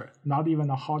human expert, not even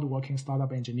a hardworking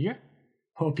startup engineer,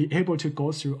 will be able to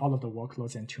go through all of the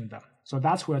workloads and tune them. So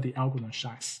that's where the algorithm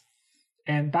shines.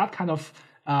 And that kind of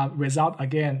result,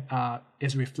 again,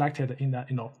 is reflected in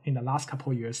the last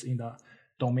couple of years in the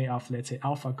domain of, let's say,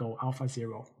 AlphaGo,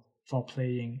 AlphaZero, for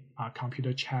playing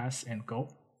computer chess and Go.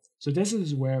 So this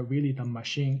is where really the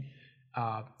machine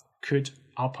could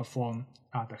outperform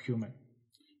the human.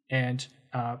 And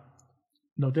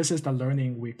this is the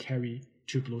learning we carry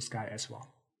to Blue Sky as well.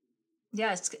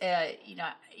 Yeah, it's,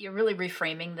 you're really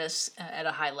reframing this at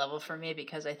a high level for me,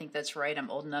 because I think that's right.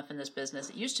 I'm old enough in this business.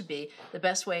 It used to be the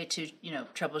best way to,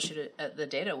 troubleshoot the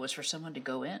data was for someone to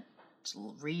go in,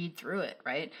 to read through it,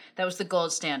 right? That was the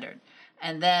gold standard.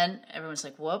 And then everyone's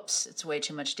like, whoops, it's way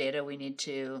too much data. We need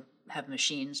to have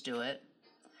machines do it.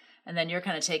 And then you're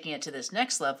kind of taking it to this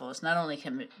next level. It's not only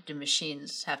do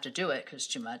machines have to do it because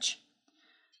it's too much,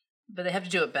 but they have to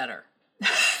do it better.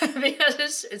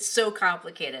 Because it's so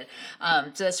complicated.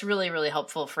 So that's really, really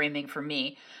helpful framing for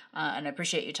me. And I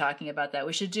appreciate you talking about that.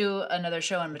 We should do another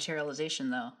show on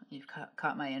materialization, though. You've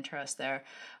caught my interest there.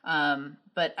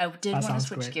 But I did want to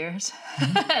switch gears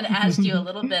and ask you a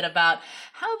little bit about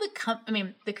how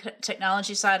the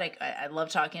technology side, I love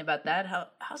talking about that.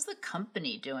 How's the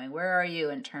company doing? Where are you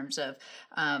in terms of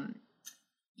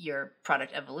your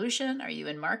product evolution? Are you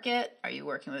in market? Are you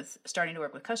starting to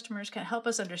work with customers? Can help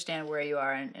us understand where you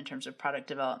are in terms of product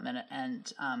development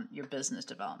and your business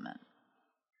development?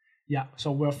 Yeah,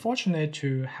 so we're fortunate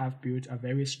to have built a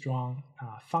very strong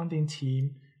founding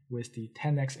team with the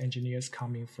 10x engineers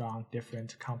coming from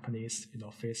different companies,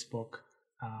 Facebook,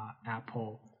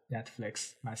 Apple,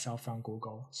 Netflix, myself from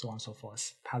Google, so on and so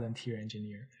forth, Palantir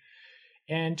engineer.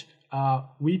 And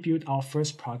we built our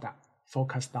first product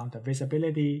focused on the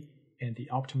visibility and the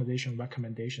optimization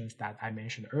recommendations that I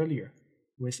mentioned earlier,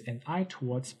 with an eye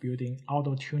towards building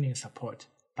auto-tuning support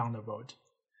down the road.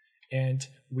 And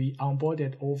we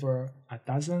onboarded over a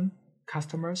dozen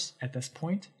customers at this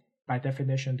point. By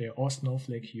definition, they're all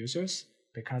Snowflake users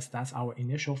because that's our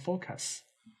initial focus.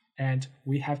 And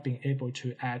we have been able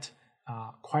to add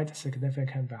quite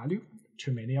significant value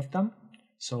to many of them.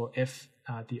 So if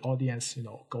the audience,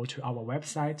 go to our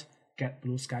website,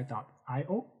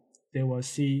 getbluesky.io, they will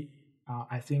see,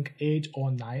 I think, 8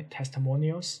 or 9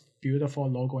 testimonials, beautiful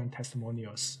logo and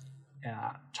testimonials,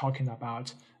 talking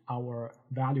about our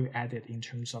value added in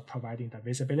terms of providing the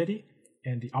visibility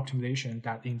and the optimization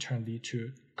that in turn lead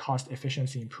to cost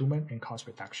efficiency improvement and cost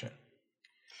reduction.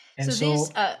 And so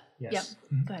these, yes.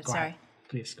 Yeah, go ahead, sorry. Ahead.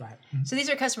 Please, go ahead. Mm-hmm. So these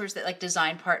are customers that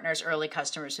design partners, early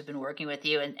customers who've been working with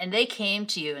you, and they came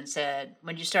to you and said,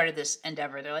 when you started this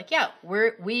endeavor, they're like, yeah,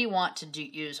 we want to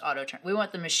use auto-turn. We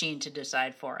want the machine to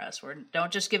decide for us.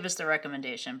 Don't just give us the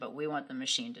recommendation, but we want the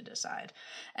machine to decide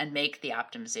and make the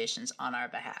optimizations on our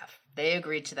behalf. They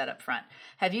agreed to that up front.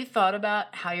 Have you thought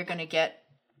about how you're going to get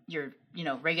your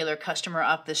regular customer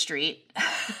up the street?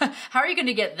 How are you going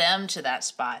to get them to that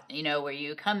spot, where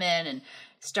you come in and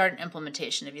start an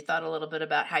implementation? Have you thought a little bit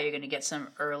about how you're going to get some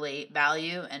early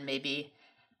value and maybe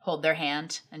hold their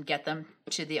hand and get them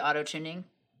to the auto-tuning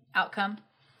outcome?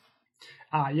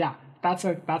 Yeah, that's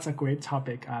a great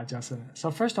topic, Justin. So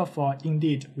first of all,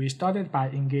 indeed, we started by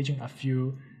engaging a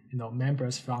few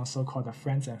members from so-called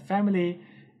friends and family,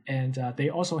 and they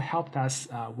also helped us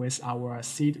with our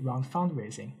seed round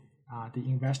fundraising. The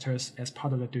investors, as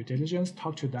part of the due diligence,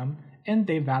 talked to them, and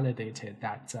they validated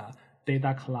that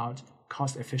Data Cloud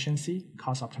cost efficiency,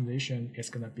 cost optimization is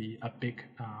going to be a big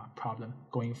problem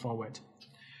going forward.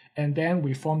 And then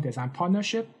we formed design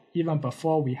partnership. Even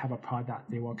before we have a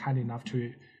product, they were kind enough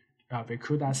to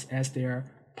recruit us as their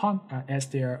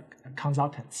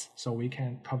consultants, so we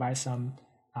can provide some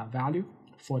value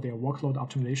for their workload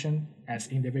optimization as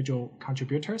individual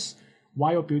contributors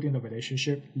while building the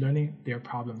relationship, learning their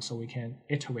problems so we can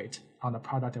iterate on the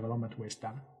product development with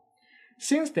them.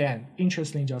 Since then,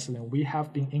 interestingly, Jocelyn, we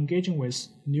have been engaging with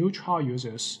new trial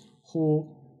users who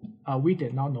we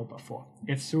did not know before.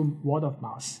 It's through word of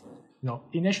mouth.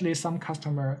 Initially, some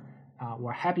customer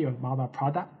were happy about our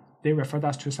product. They referred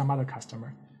us to some other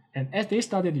customer. And as they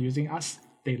started using us,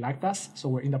 they liked us. So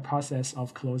we're in the process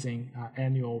of closing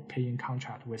annual paying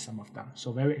contract with some of them.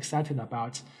 So very excited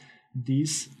about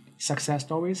these success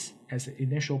stories as the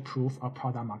initial proof of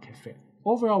product market fit.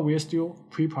 Overall, we're still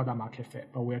pre-product market fit,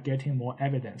 but we're getting more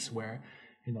evidence where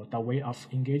the way of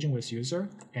engaging with user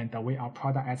and the way our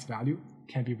product adds value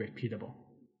can be repeatable.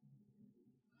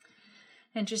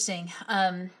 Interesting.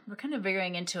 We're kind of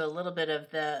veering into a little bit of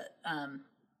the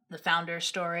founder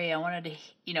story. I wanted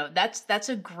to, that's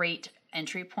a great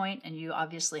entry point, and you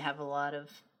obviously have a lot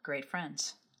of great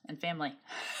friends and family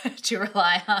to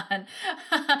rely on.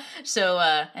 So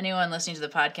anyone listening to the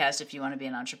podcast, if you want to be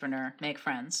an entrepreneur, make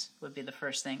friends would be the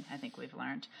first thing I think we've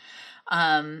learned.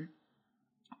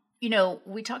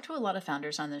 We talk to a lot of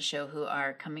founders on this show who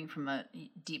are coming from a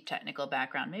deep technical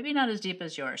background, maybe not as deep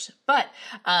as yours, but,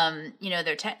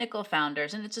 they're technical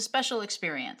founders, and it's a special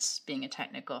experience being a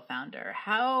technical founder.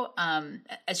 How,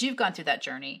 as you've gone through that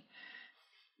journey,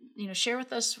 share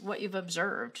with us what you've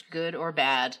observed, good or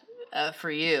bad,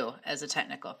 for you as a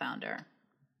technical founder.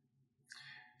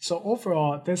 So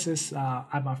overall, this is,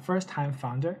 I'm a first-time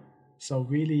founder, so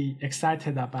really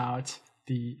excited about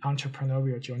the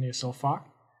entrepreneurial journey so far.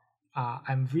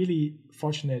 I'm really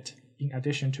fortunate, in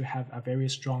addition to have a very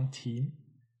strong team.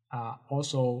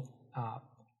 Also,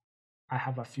 I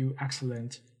have a few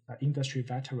excellent industry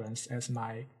veterans as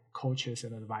my coaches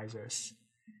and advisors.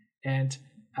 And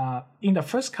in the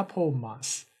first couple of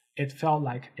months, it felt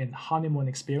like a honeymoon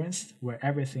experience where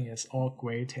everything is all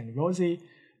great and rosy.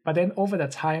 But then over the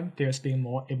time, there's been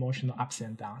more emotional ups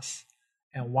and downs.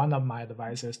 And one of my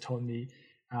advisors told me,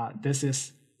 this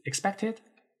is expected.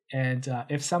 And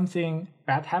if something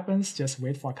bad happens, just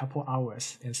wait for a couple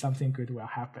hours and something good will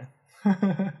happen.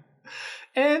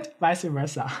 And vice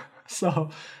versa.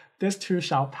 So this too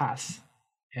shall pass.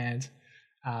 And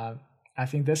I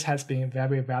think this has been a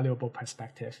very valuable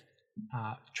perspective,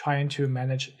 trying to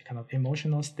manage kind of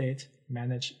emotional state,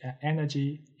 manage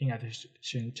energy in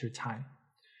addition to time.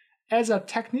 As a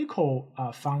technical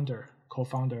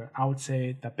co-founder, I would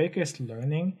say the biggest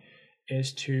learning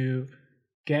is to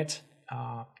get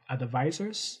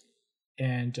advisors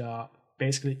and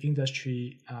basically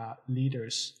industry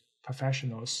leaders,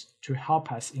 professionals to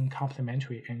help us in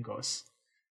complementary angles.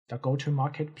 The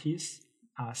go-to-market piece,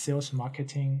 sales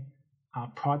marketing,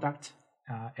 product,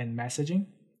 and messaging.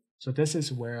 So this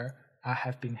is where I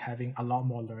have been having a lot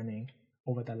more learning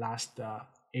over the last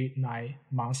 8-9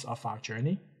 months of our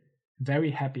journey.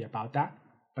 Very happy about that,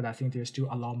 but I think there's still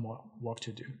a lot more work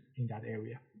to do in that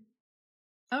area.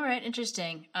 All right,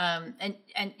 interesting.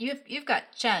 And you've got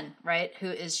Jen, right? Who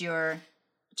is your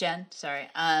Jen? Sorry.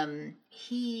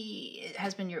 He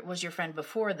has been was your friend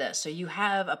before this, so you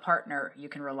have a partner you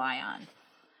can rely on.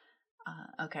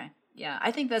 Okay, yeah,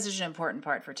 I think that's such an important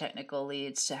part for technical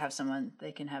leads, to have someone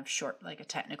they can have like a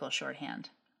technical shorthand,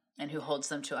 and who holds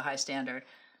them to a high standard.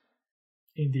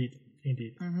 Indeed.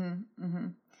 Mm-hmm.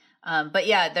 Mm-hmm. But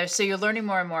yeah, so you're learning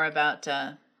more and more about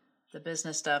the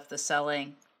business stuff, the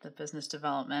selling, the business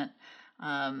development.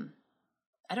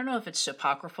 I don't know if it's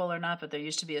apocryphal or not, but there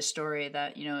used to be a story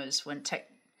that, is when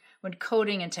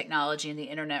coding and technology and the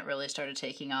internet really started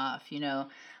taking off,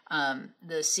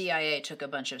 the CIA took a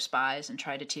bunch of spies and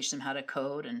tried to teach them how to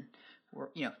code and,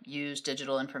 use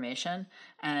digital information,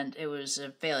 and it was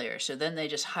a failure. So then they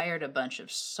just hired a bunch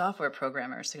of software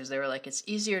programmers because they were like, it's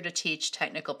easier to teach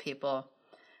technical people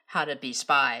how to be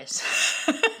spies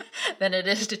than it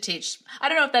is to teach. I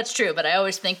don't know if that's true, but I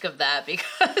always think of that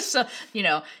because,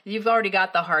 you've already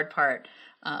got the hard part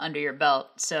under your belt.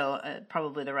 So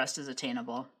probably the rest is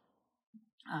attainable.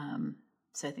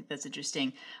 So I think that's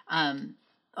interesting.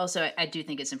 Also, I do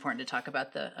think it's important to talk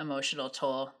about the emotional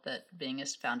toll that being a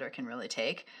founder can really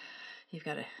take. You've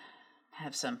got to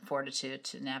have some fortitude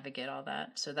to navigate all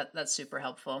that. So that's super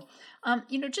helpful.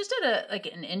 Just at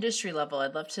an industry level,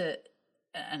 I'd love to,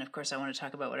 and of course I want to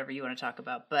talk about whatever you want to talk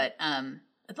about, but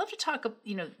I'd love to talk,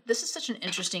 this is such an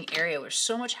interesting area where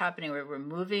so much happening, where we're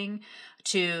moving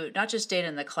to not just data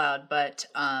in the cloud, but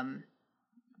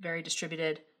very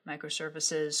distributed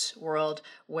microservices world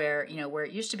where, where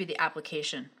it used to be the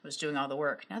application was doing all the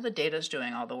work. Now the data is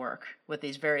doing all the work with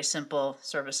these very simple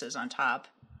services on top.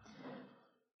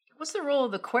 What's the role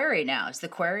of the query now? Is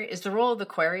the role of the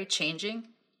query changing?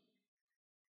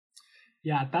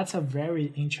 Yeah, that's a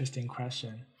very interesting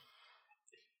question.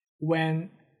 When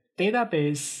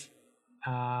database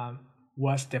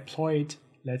was deployed,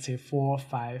 let's say 4 or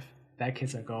 5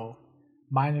 decades ago,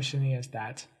 my understanding is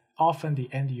that often the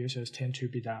end users tend to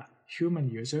be the human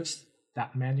users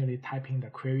that manually type in the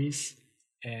queries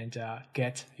and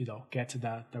get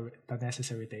the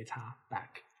necessary data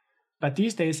back. But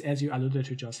these days, as you alluded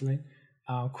to, Jocelyn,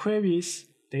 queries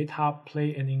data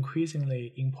play an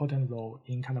increasingly important role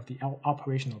in kind of the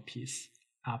operational piece,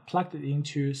 plugged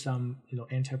into some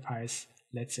enterprise,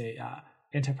 let's say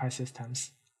enterprise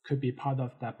systems, could be part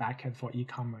of the backend for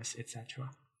e-commerce, etc.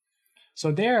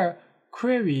 So there,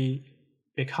 query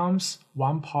becomes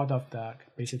one part of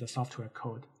basically the software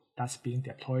code that's being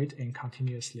deployed and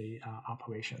continuously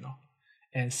operational.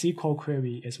 And SQL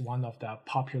query is one of the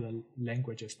popular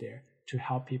languages there to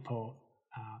help people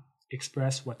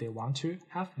express what they want to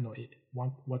have,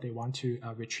 what they want to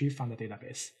retrieve from the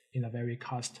database in a very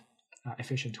cost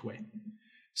efficient way.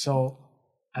 So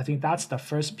I think that's the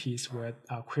first piece where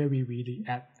query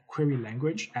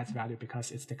language adds value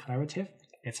because it's declarative,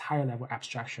 it's higher level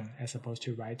abstraction as opposed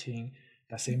to writing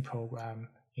the same program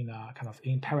in a kind of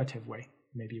imperative way,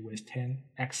 maybe with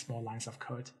 10x more lines of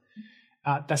code.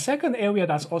 The second area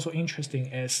that's also interesting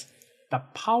is the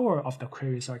power of the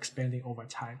queries are expanding over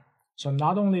time. So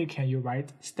not only can you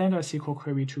write standard SQL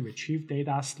query to retrieve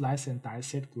data, slice and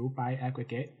dice it, group by,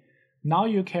 aggregate, now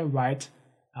you can write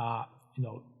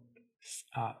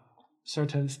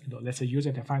certain, let's say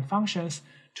user-defined functions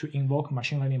to invoke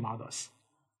machine learning models.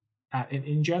 And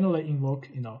in general, invoke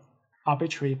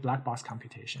arbitrary black box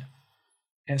computation.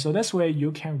 And so this way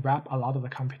you can wrap a lot of the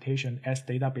computation as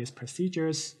database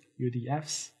procedures,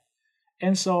 UDFs.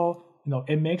 And so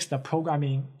it makes the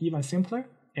programming even simpler.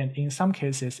 And in some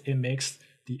cases, it makes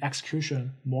the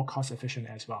execution more cost efficient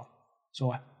as well.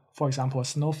 So for example,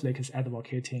 Snowflake is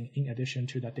advocating, in addition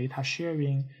to the data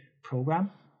sharing program,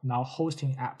 now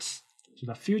hosting apps. So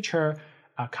the future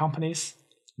companies,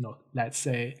 let's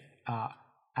say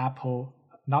Apple,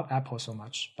 not Apple so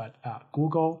much, but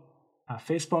Google,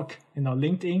 Facebook,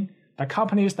 LinkedIn, the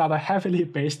companies that are heavily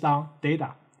based on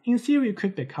data, in theory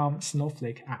could become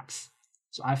Snowflake apps.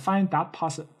 So I find that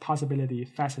possibility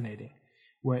fascinating,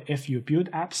 where if you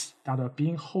build apps that are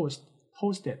being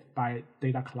hosted by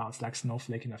data clouds like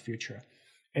Snowflake in the future,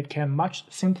 it can much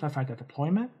simplify the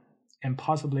deployment and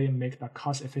possibly make the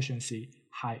cost efficiency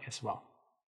high as well.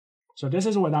 So this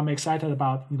is what I'm excited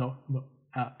about,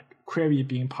 query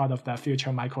being part of the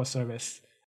future microservice.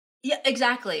 Yeah,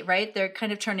 exactly, right? They're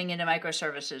kind of turning into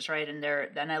microservices, right?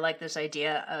 And I like this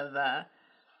idea of,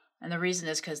 and the reason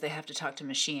is because they have to talk to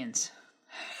machines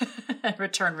and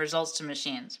return results to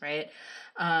machines, right?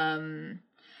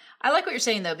 I like what you're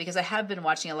saying though, because I have been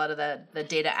watching a lot of the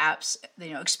data apps,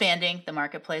 expanding the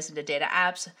marketplace into data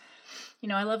apps.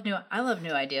 I love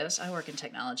new ideas. I work in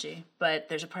technology, but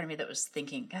there's a part of me that was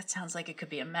thinking that sounds like it could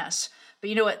be a mess. But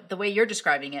you know what? The way you're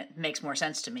describing it makes more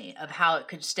sense to me of how it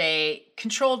could stay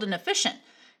controlled and efficient.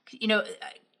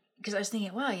 Because I was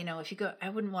thinking, wow, if you go, I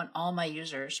wouldn't want all my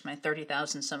users, my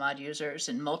 30,000 some odd users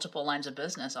in multiple lines of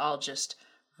business, all just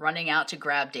running out to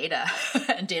grab data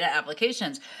and data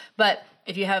applications. But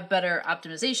if you have better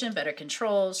optimization, better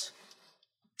controls,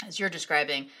 as you're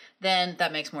describing, then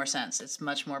that makes more sense. It's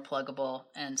much more pluggable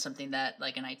and something that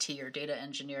like an IT or data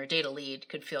engineer, data lead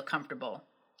could feel comfortable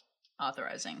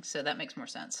authorizing. So that makes more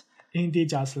sense. Indeed,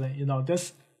 Jocelyn,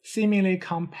 this seemingly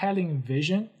compelling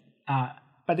vision,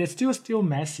 but it's still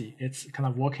messy. It's kind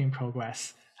of work in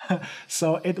progress.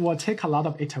 So it will take a lot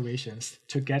of iterations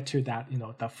to get to that,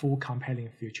 the full compelling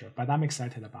future. But I'm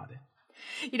excited about it.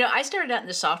 I started out in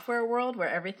the software world where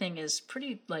everything is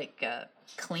pretty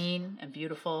clean and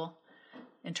beautiful,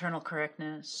 internal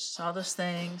correctness, all those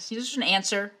things. Just an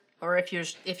answer, or if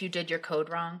you did your code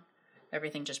wrong,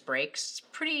 everything just breaks. It's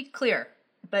pretty clear.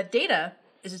 But data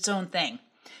is its own thing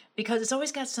because it's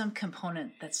always got some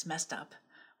component that's messed up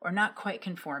or not quite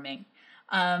conforming.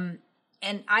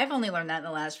 And I've only learned that in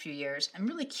the last few years. I'm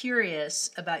really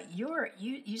curious about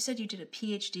you said you did a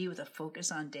PhD with a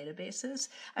focus on databases.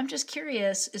 I'm just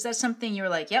curious, is that something you were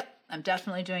like, yep, I'm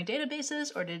definitely doing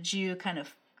databases, or did you kind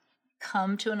of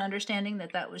come to an understanding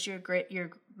that was your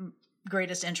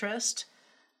greatest interest?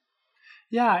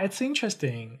 Yeah, it's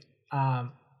interesting.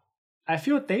 I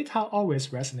feel data always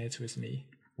resonates with me.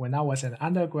 When I was an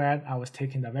undergrad, I was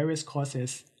taking the various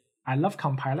courses. I love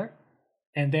compiler.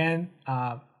 And then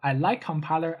I like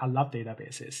compiler, I love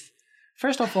databases.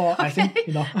 First of all, I think,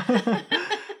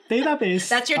 database.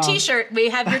 That's your t-shirt. We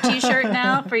have your t-shirt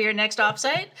now for your next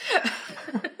offsite.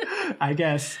 I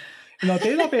guess.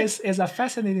 Database is a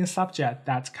fascinating subject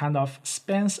that kind of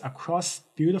spans across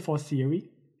beautiful theory.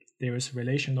 There is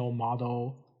relational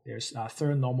model, there's a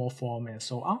third normal form, and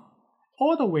so on,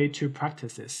 all the way to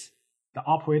practices, the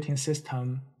operating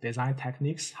system, design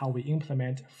techniques, how we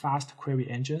implement fast query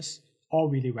engines, all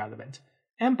really relevant.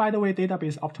 And by the way,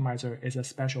 Database Optimizer is a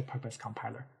special purpose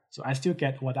compiler. So I still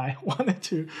get what I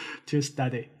wanted to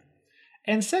study.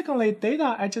 And secondly,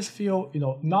 data, I just feel,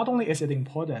 not only is it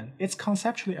important, it's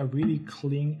conceptually a really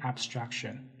clean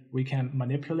abstraction. We can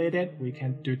manipulate it, we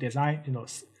can do design,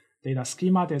 data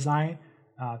schema design,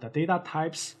 the data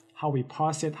types, how we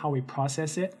parse it, how we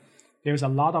process it. There's a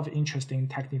lot of interesting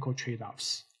technical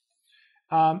trade-offs.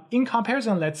 In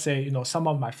comparison, let's say, some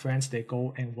of my friends, they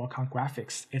go and work on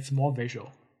graphics. It's more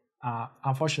visual.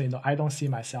 Unfortunately, I don't see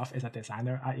myself as a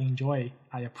designer.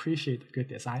 I appreciate good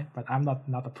design, but I'm not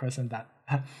the person that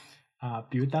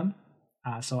build them.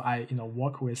 So I,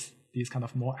 work with these kind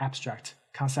of more abstract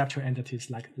conceptual entities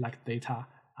like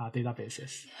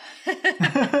databases.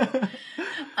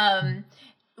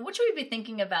 What should we be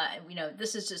thinking about?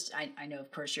 This is just, I know,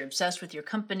 of course, you're obsessed with your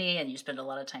company and you spend a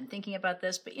lot of time thinking about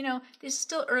this, but, this is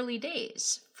still early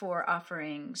days for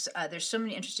offerings. There's so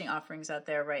many interesting offerings out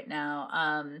there right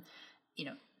now,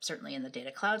 certainly in the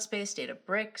data cloud space,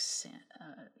 Databricks,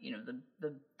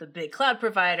 the big cloud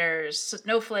providers,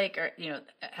 Snowflake,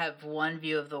 have one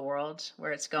view of the world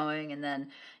where it's going. And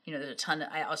then, there's a ton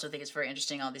I also think it's very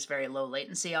interesting, all these very low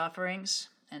latency offerings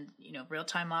and,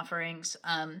 real-time offerings.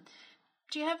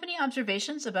 Do you have any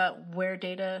observations about where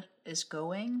data is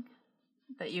going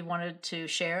that you wanted to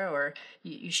share, or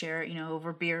you share,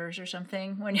 over beers or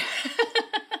something when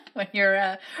when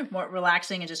you're more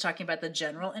relaxing and just talking about the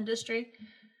general industry?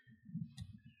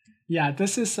 Yeah,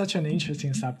 this is such an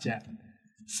interesting subject.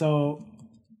 So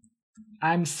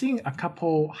I'm seeing a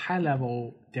couple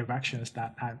high-level directions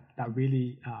that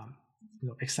really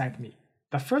excite me.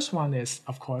 The first one is,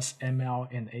 of course, ML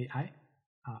and AI.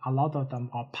 A lot of them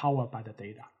are powered by the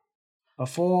data.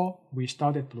 Before we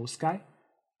started Blue Sky,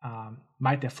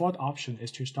 my default option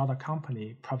is to start a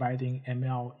company providing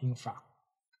ML infra.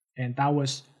 And that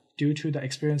was due to the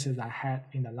experiences I had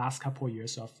in the last couple of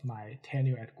years of my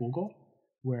tenure at Google,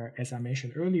 where, as I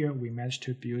mentioned earlier, we managed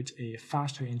to build a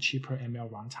faster and cheaper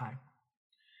ML runtime.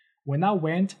 When I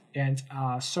went and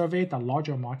surveyed the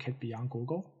larger market beyond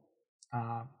Google,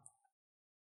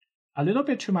 a little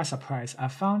bit to my surprise, I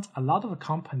found a lot of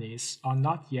companies are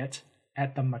not yet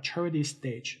at the maturity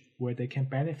stage where they can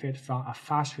benefit from a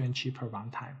faster and cheaper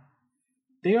runtime.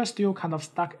 They are still kind of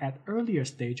stuck at earlier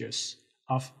stages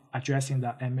of addressing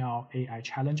the ML AI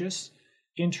challenges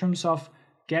in terms of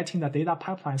getting the data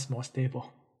pipelines more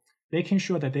stable, making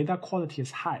sure the data quality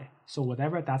is high, so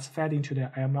whatever that's fed into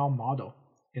the ML model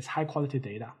is high quality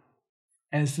data.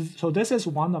 And so this is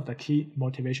one of the key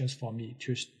motivations for me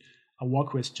to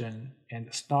work with Jen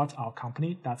and start our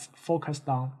company that's focused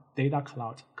on data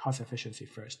cloud cost efficiency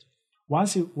first.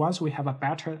 Once we have a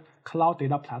better cloud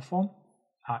data platform,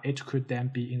 it could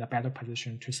then be in a better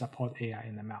position to support AI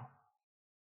and ML.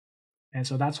 And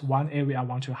so that's one area I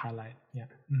want to highlight. Yeah,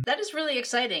 That is really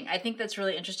exciting. I think that's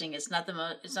really interesting. It's not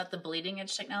the bleeding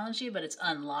edge technology, but it's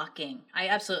unlocking. I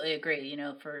absolutely agree.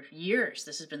 For years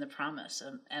this has been the promise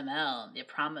of ML, the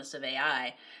promise of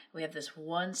AI. We have this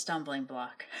one stumbling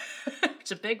block.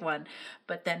 It's a big one,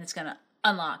 but then it's going to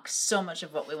unlock so much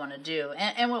of what we want to do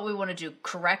and what we want to do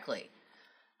correctly.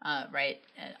 Right?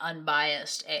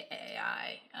 Unbiased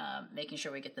AI, making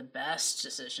sure we get the best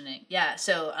decisioning. Yeah,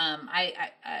 so I'm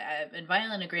in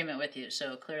violent agreement with you.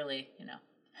 So clearly,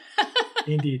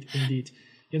 Indeed.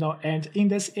 And in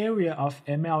this area of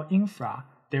ML infra,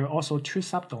 there are also two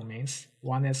subdomains.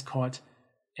 One is called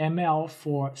ML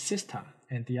for system,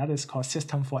 and the other is called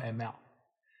system for ML.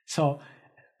 So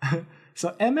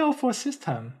ML for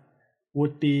system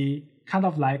would be kind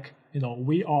of like,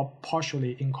 we are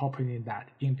partially incorporating that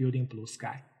in building Blue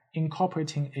Sky,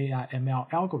 incorporating AI ML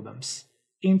algorithms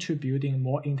into building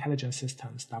more intelligent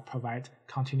systems that provide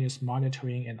continuous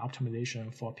monitoring and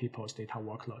optimization for people's data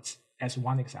workloads, as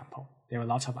one example. There are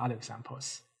lots of other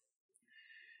examples.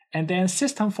 And then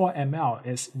system for ML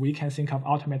is, we can think of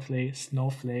ultimately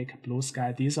Snowflake, Blue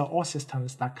Sky. These are all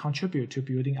systems that contribute to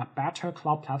building a better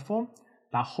cloud platform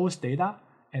that hosts data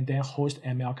and then hosts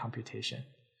ML computation.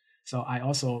 So I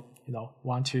also,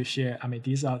 want to share,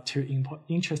 these are two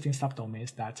interesting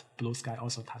subdomains that Blue Sky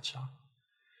also touched on.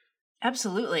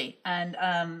 Absolutely. And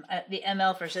the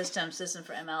ML for system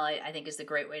for ML, I think is the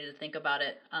great way to think about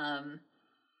it.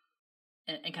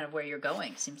 and kind of where you're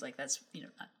going. Seems like that's,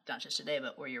 not just today,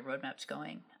 but where your roadmap's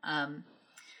going.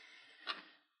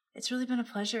 It's really been a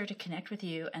pleasure to connect with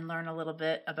you and learn a little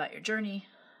bit about your journey,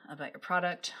 about your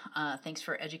product. Thanks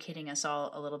for educating us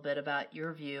all a little bit about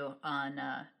your view on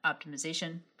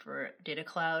optimization for Data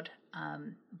Cloud.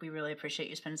 We really appreciate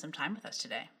you spending some time with us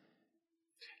today.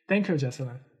 Thank you,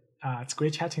 Jocelyn. It's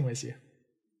great chatting with you.